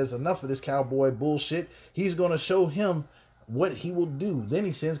microphone and says, enough of this cowboy bullshit. He's going to show him what he will do. Then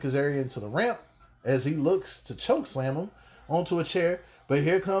he sends Kazarian to the ramp as he looks to choke slam him onto a chair. But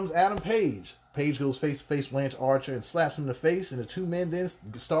here comes Adam Page. Page goes face to face with Lance Archer and slaps him in the face, and the two men then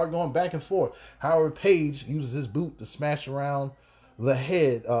start going back and forth. However, Page uses his boot to smash around the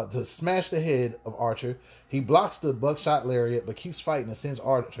head, to smash the head of Archer. He blocks the buckshot lariat, but keeps fighting and sends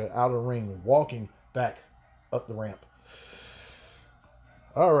Archer out of the ring, walking back up the ramp.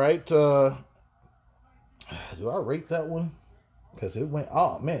 All right, do I rate that one? because it went.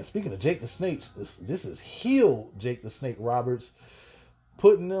 Oh man, speaking of Jake the Snake, this is heel Jake the Snake Roberts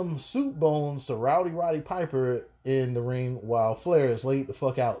putting them soup bones to Roddy Piper in the ring while Flair is laid the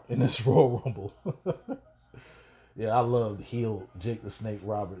fuck out in this Royal Rumble. Yeah, I loved heel Jake the Snake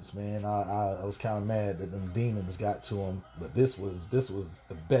Roberts, man. I was kind of mad that them demons got to him, but this was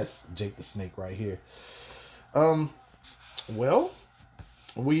the best Jake the Snake right here. Well,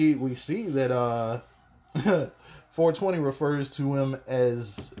 we see that 420 refers to him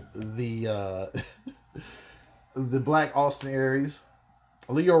as the the Black Austin Aries.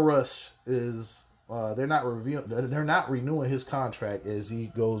 Leo Rush is they're not renewing his contract as he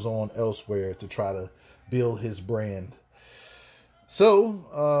goes on elsewhere to try to build his brand.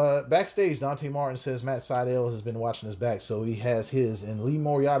 So, backstage, Dante Martin says Matt Sydal has been watching his back, so he has his and Lee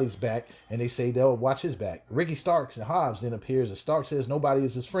Moriarty's back, and they say they'll watch his back. Ricky Starks and Hobbs then appears, and Starks says nobody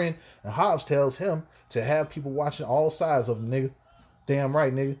is his friend, and Hobbs tells him to have people watching all sides of him, nigga. Damn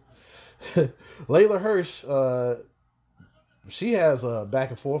right, nigga. Layla Hirsch, she has a back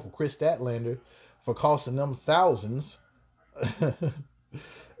and forth with Chris Statlander for costing them thousands.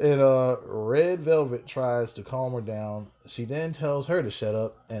 And Red Velvet tries to calm her down. She then tells her to shut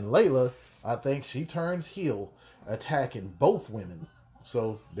up. And Layla, I think she turns heel, attacking both women.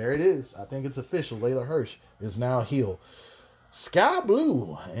 So there it is. I think it's official. Layla Hirsch is now heel. Sky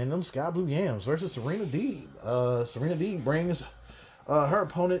Blue and them Sky Blue Yams versus Serena Deeb. Serena Deeb brings her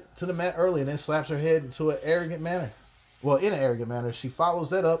opponent to the mat early and then slaps her head into an arrogant manner. Well, in an arrogant manner. She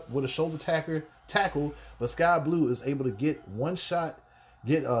follows that up with a shoulder tackle, but Sky Blue is able to get one shot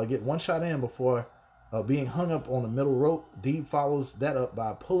in before being hung up on the middle rope. Deeb follows that up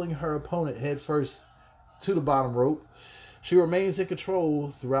by pulling her opponent head first to the bottom rope. She remains in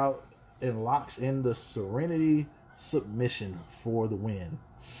control throughout and locks in the Serenity submission for the win.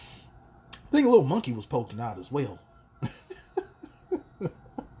 I think a little monkey was poking out as well.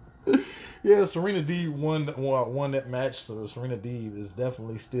 Yeah, Serena Deeb won that match, so Serena Deeb is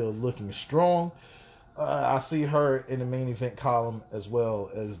definitely still looking strong. I see her in the main event column as well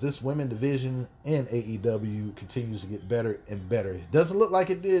as this women division in AEW continues to get better and better. It doesn't look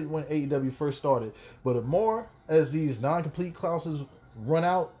like it did when AEW first started, but the more as these non-complete clauses run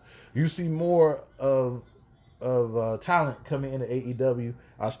out, you see more of talent coming into AEW.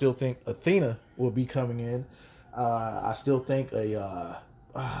 I still think Athena will be coming in. I still think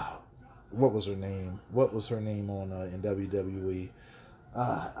what was her name? What was her name on in WWE?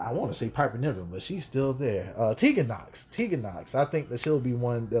 I want to say Piper Niven, but she's still there. Tegan Nox. I think that she'll be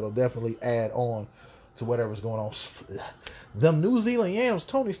one that'll definitely add on to whatever's going on. Them New Zealand Yams,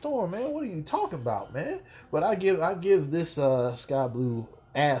 Tony Storm, man. What are you talking about, man? But I give this Sky Blue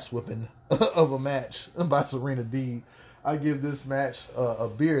ass whipping of a match by Serena Deeb. I give this match a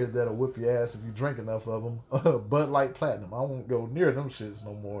beer that'll whip your ass if you drink enough of them. Bud Light Platinum. I won't go near them shits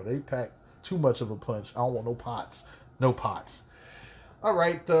no more. They pack too much of a punch. I don't want no pots. No pots. All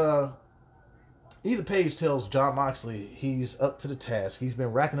right, Ethan Page tells Jon Moxley he's up to the task. He's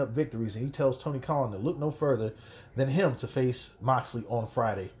been racking up victories, and he tells Tony Khan to look no further than him to face Moxley on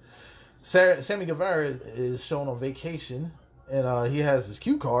Friday. Sammy Guevara is shown on vacation, and he has his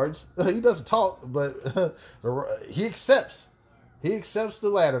cue cards. He doesn't talk, but he accepts. He accepts the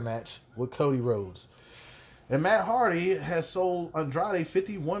ladder match with Cody Rhodes. And Matt Hardy has sold Andrade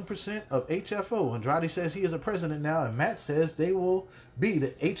 51% of HFO. Andrade says he is a president now, and Matt says they will be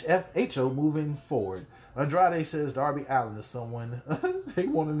the HFHO moving forward. Andrade says Darby Allin is someone they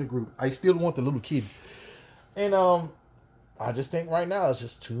want in the group. I still want the little kid. And I just think right now it's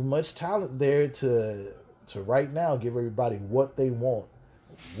just too much talent there to right now give everybody what they want.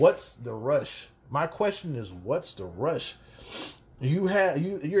 What's the rush? My question is, what's the rush?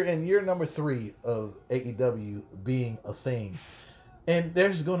 You're in year number 3 of AEW being a thing, and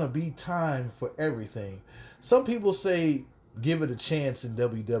there's gonna be time for everything. Some people say give it a chance in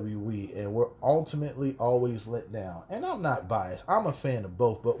WWE, and we're ultimately always let down. And I'm not biased. I'm a fan of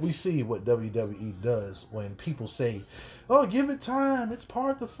both, but we see what WWE does when people say, "Oh, give it time. It's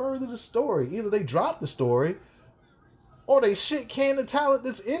part to further the story." Either they drop the story, or they shit can the talent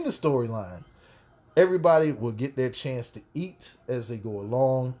that's in the storyline. Everybody will get their chance to eat as they go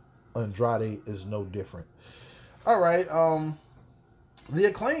along. Andrade is no different. All right, The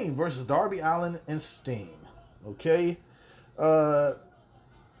Acclaim versus Darby Allin and Sting. Okay,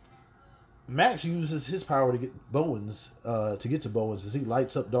 Max uses his power to get Bowens, as he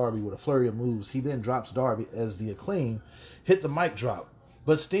lights up Darby with a flurry of moves. He then drops Darby as The Acclaim hit the mic drop,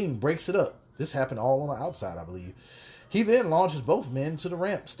 but Sting breaks it up. This happened all on the outside, I believe. He then launches both men to the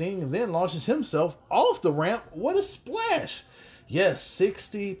ramp. Sting then launches himself off the ramp. What a splash! Yes,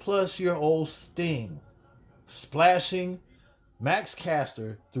 60-plus-year-old Sting splashing Max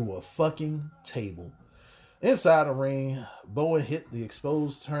Caster through a fucking table. Inside the ring, Bowen hit the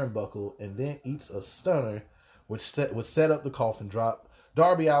exposed turnbuckle and then eats a stunner, which would set up the coffin drop.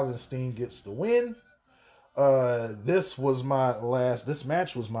 Darby Allin and Sting gets the win. This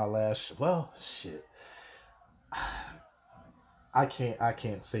match was my last. Well, shit. I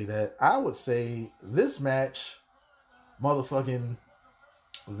can't say that. I would say this match, motherfucking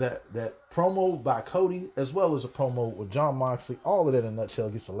that promo by Cody, as well as a promo with Jon Moxley, all of that in a nutshell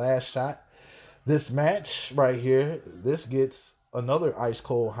gets the last shot. This match right here, this gets another ice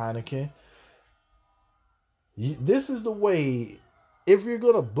cold Heineken. This is the way, if you're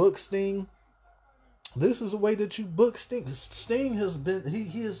gonna book Sting, this is the way that you book Sting. Sting has been,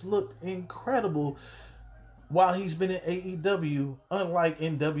 he has looked incredible while he's been in AEW, unlike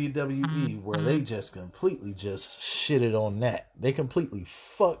in WWE, where they just completely just shitted on that. They completely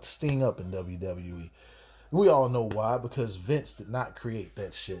fucked Sting up in WWE. We all know why, because Vince did not create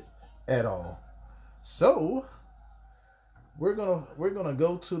that shit at all. So we're gonna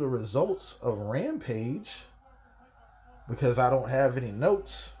go to the results of Rampage, because I don't have any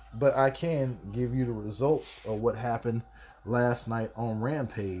notes, but I can give you the results of what happened last night on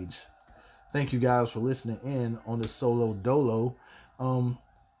Rampage. Thank you guys for listening in on this solo dolo.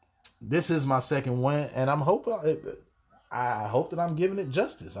 This is my second one, and I hope that I'm giving it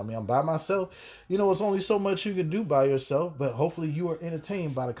justice. I mean, I'm by myself. You know, it's only so much you can do by yourself, but hopefully you are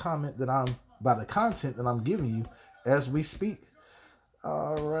entertained by the content that I'm giving you as we speak.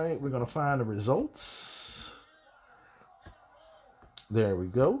 All right, we're gonna find the results. There we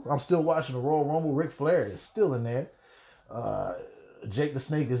go. I'm still watching the Royal Rumble. Ric Flair is still in there. Jake the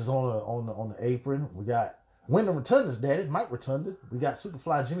Snake is on the apron. We got Wyndham Rotunda's daddy, Mike Rotunda. We got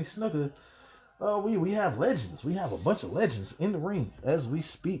Superfly Jimmy Snuka. We have legends. We have a bunch of legends in the ring as we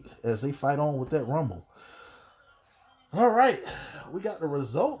speak, as they fight on with that Rumble. All right, we got the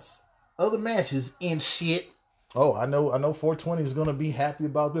results of the matches and shit. Oh, I know 420 is gonna be happy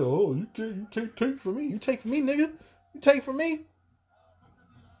about that. Oh, you take from me. You take from me, nigga. You take from me.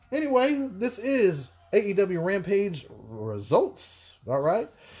 Anyway, this is AEW Rampage results. All right,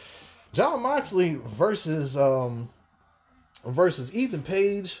 Jon Moxley versus Ethan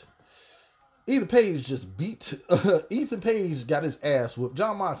Page. Ethan Page just beat. Ethan Page got his ass whooped.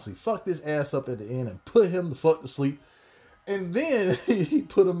 Jon Moxley fucked his ass up at the end and put him the fuck to sleep. And then he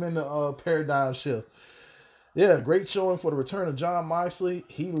put him in the paradigm shift. Yeah, great showing for the return of Jon Moxley.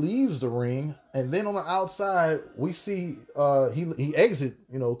 He leaves the ring, and then on the outside we see he exit,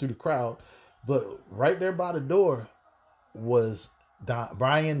 through the crowd, but right there by the door was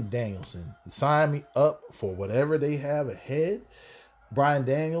Bryan Danielson. Sign me up for whatever they have ahead. Bryan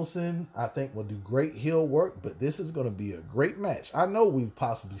Danielson, I think, will do great heel work, but this is going to be a great match. I know we've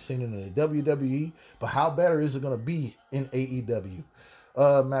possibly seen it in the WWE, but how better is it going to be in AEW?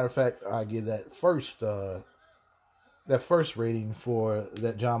 Matter of fact, I give that first rating for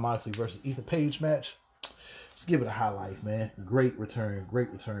that Jon Moxley versus Ethan Page match. Let's give it a highlight, man. Great return.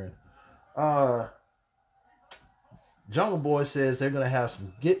 Jungle Boy says they're going to have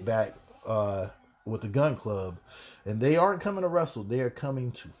some get back with the Gun Club, and they aren't coming to wrestle. They are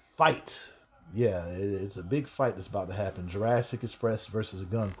coming to fight. Yeah, it's a big fight that's about to happen. Jurassic Express versus the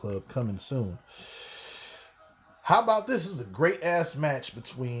Gun Club coming soon. How about this? This is a great ass match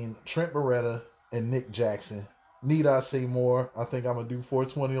between Trent Beretta and Nick Jackson. Need I say more? I think I'm going to do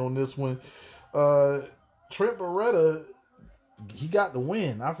 420 on this one. Trent Beretta, he got the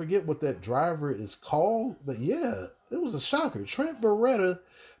win. I forget what that driver is called, but yeah, it was a shocker. Trent Beretta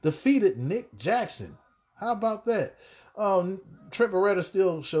defeated Nick Jackson. How about that? Trent Beretta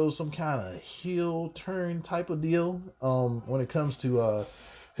still shows some kind of heel turn type of deal when it comes to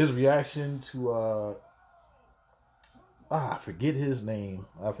his reaction to I forget his name.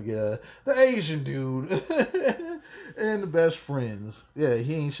 I forget the Asian dude and the best friends. Yeah,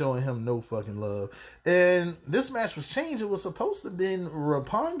 he ain't showing him no fucking love. And this match was changed. It was supposed to have been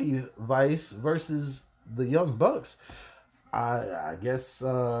Roppongi Vice versus the Young Bucks. I guess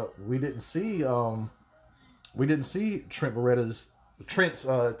we didn't see Trent's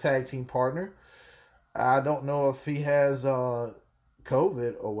tag team partner. I don't know if he has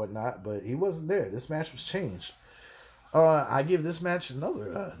COVID or whatnot, but he wasn't there. This match was changed. I give this match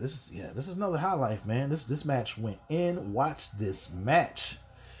another. This is another highlight, man. This match went in. Watch this match.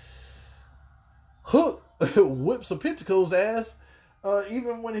 Hook whips a Pentaco's ass,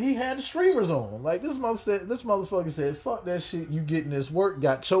 even when he had the streamers on. Like this motherfucker said, "Fuck that shit. You getting this work?"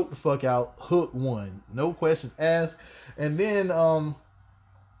 Got choked the fuck out. Hook won, no questions asked. And then the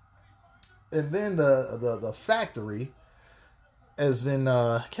factory As in,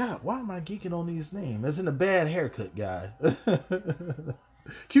 God, why am I geeking on these names? As in the bad haircut guy.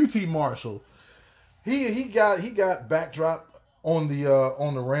 QT Marshall. He got backdrop on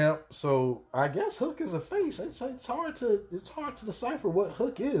the ramp. So I guess Hook is a face. It's hard to decipher what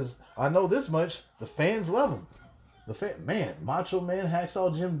Hook is. I know this much: the fans love him. Macho Man,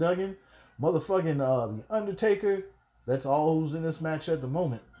 Hacksaw Jim Duggan, motherfucking the Undertaker. That's all who's in this match at the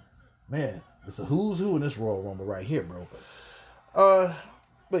moment. Man, it's a who's who in this Royal Rumble right here, bro.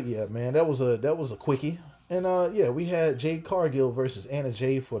 But yeah, man, that was a quickie. And yeah, we had Jade Cargill versus Anna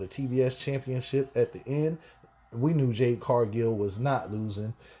Jay for the TBS Championship at the end. We knew Jade Cargill was not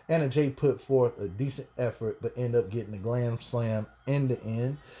losing. Anna Jay put forth a decent effort, but ended up getting the Glam Slam in the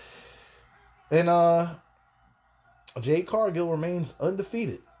end. And Jade Cargill remains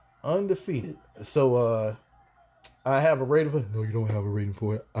undefeated. So I have a rating for it. No, you don't have a rating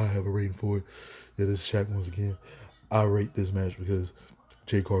for it. I have a rating for it. Yeah, this is Shaq once again. I rate this match because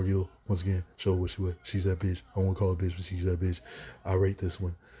Jade Cargill, once again, showed what she was. She's that bitch. I won't call her bitch, but she's that bitch. I rate this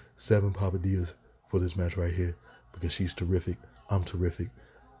one 7 papadillas for this match right here because she's terrific. I'm terrific.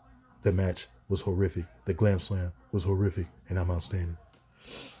 The match was horrific. The Glam Slam was horrific, and I'm outstanding.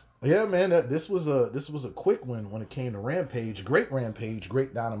 Yeah, man, this was a quick one when it came to Rampage. Great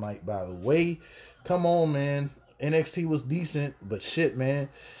Dynamite, by the way. Come on, man. NXT was decent, but shit, man.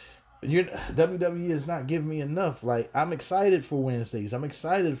 WWE is not giving me enough. Like, I'm excited for Wednesdays. I'm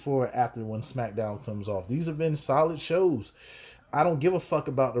excited for after when SmackDown comes off. These have been solid shows. I don't give a fuck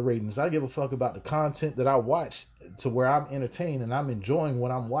about the ratings. I give a fuck about the content that I watch to where I'm entertained and I'm enjoying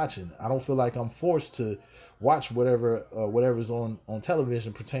what I'm watching. I don't feel like I'm forced to watch whatever's on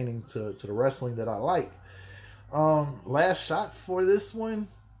television pertaining to the wrestling that I like. Last shot for this one,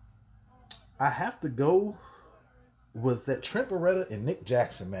 I have to go with that Trent Beretta and Nick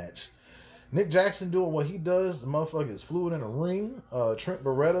Jackson match. Nick Jackson doing what he does. The motherfucker is fluid in the ring. Trent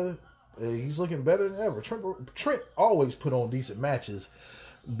Beretta, he's looking better than ever. Trent always put on decent matches,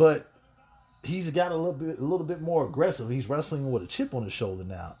 but he's got a little bit more aggressive. He's wrestling with a chip on his shoulder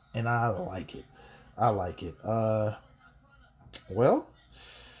now, and I like it. Well,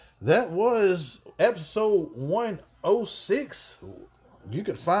 that was episode 106. You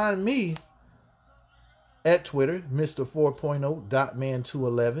can find me at Twitter, Mr. 4.0,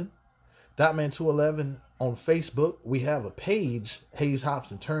 Dotman211. Dotman211 on Facebook. We have a page, Hayes Hops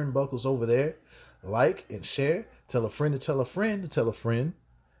and Turnbuckles, over there. Like and share. Tell a friend to tell a friend to tell a friend.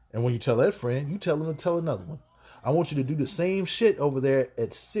 And when you tell that friend, you tell them to tell another one. I want you to do the same shit over there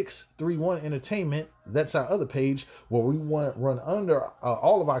at 631 Entertainment. That's our other page where we want to run under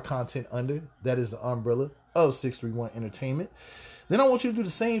all of our content under. That is the umbrella of 631 Entertainment. Then I want you to do the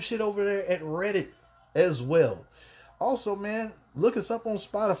same shit over there at Reddit as well. Also, man, look us up on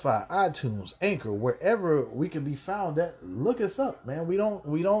Spotify, iTunes, Anchor, wherever we can be found at. Look us up, man. We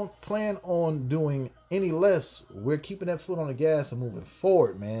don't plan on doing any less. We're keeping that foot on the gas and moving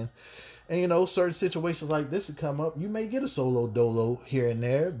forward, man. And you know, certain situations like this would come up. You may get a solo dolo here and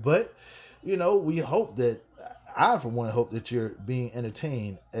there, but you know, we hope that I, for one, hope that you're being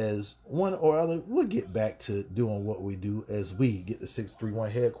entertained as one or other. We'll get back to doing what we do as we get the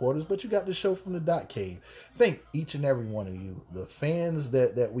 631 headquarters, but you got the show from the Dot Cave. Thank each and every one of you, the fans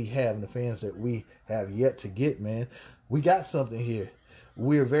that we have and the fans that we have yet to get, man. We got something here.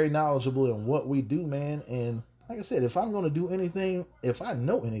 We're very knowledgeable in what we do, man. And like I said, if I'm going to do anything, if I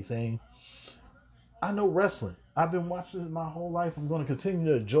know anything, I know wrestling. I've been watching it my whole life. I'm going to continue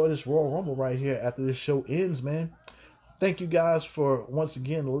to enjoy this Royal Rumble right here after this show ends, man. Thank you guys for once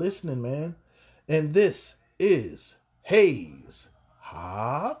again listening, man. And this is Hayes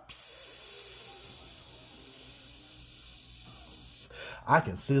Hops. I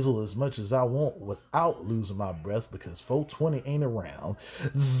can sizzle as much as I want without losing my breath because 420 ain't around.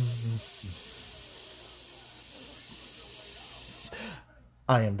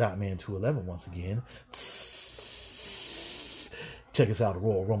 I am Dotman211 once again. Check us out at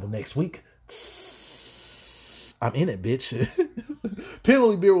Royal Rumble next week. I'm in it, bitch.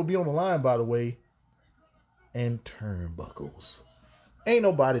 Penalty beer will be on the line, by the way. And turnbuckles. Ain't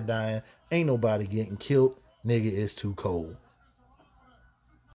nobody dying. Ain't nobody getting killed. Nigga, it's too cold.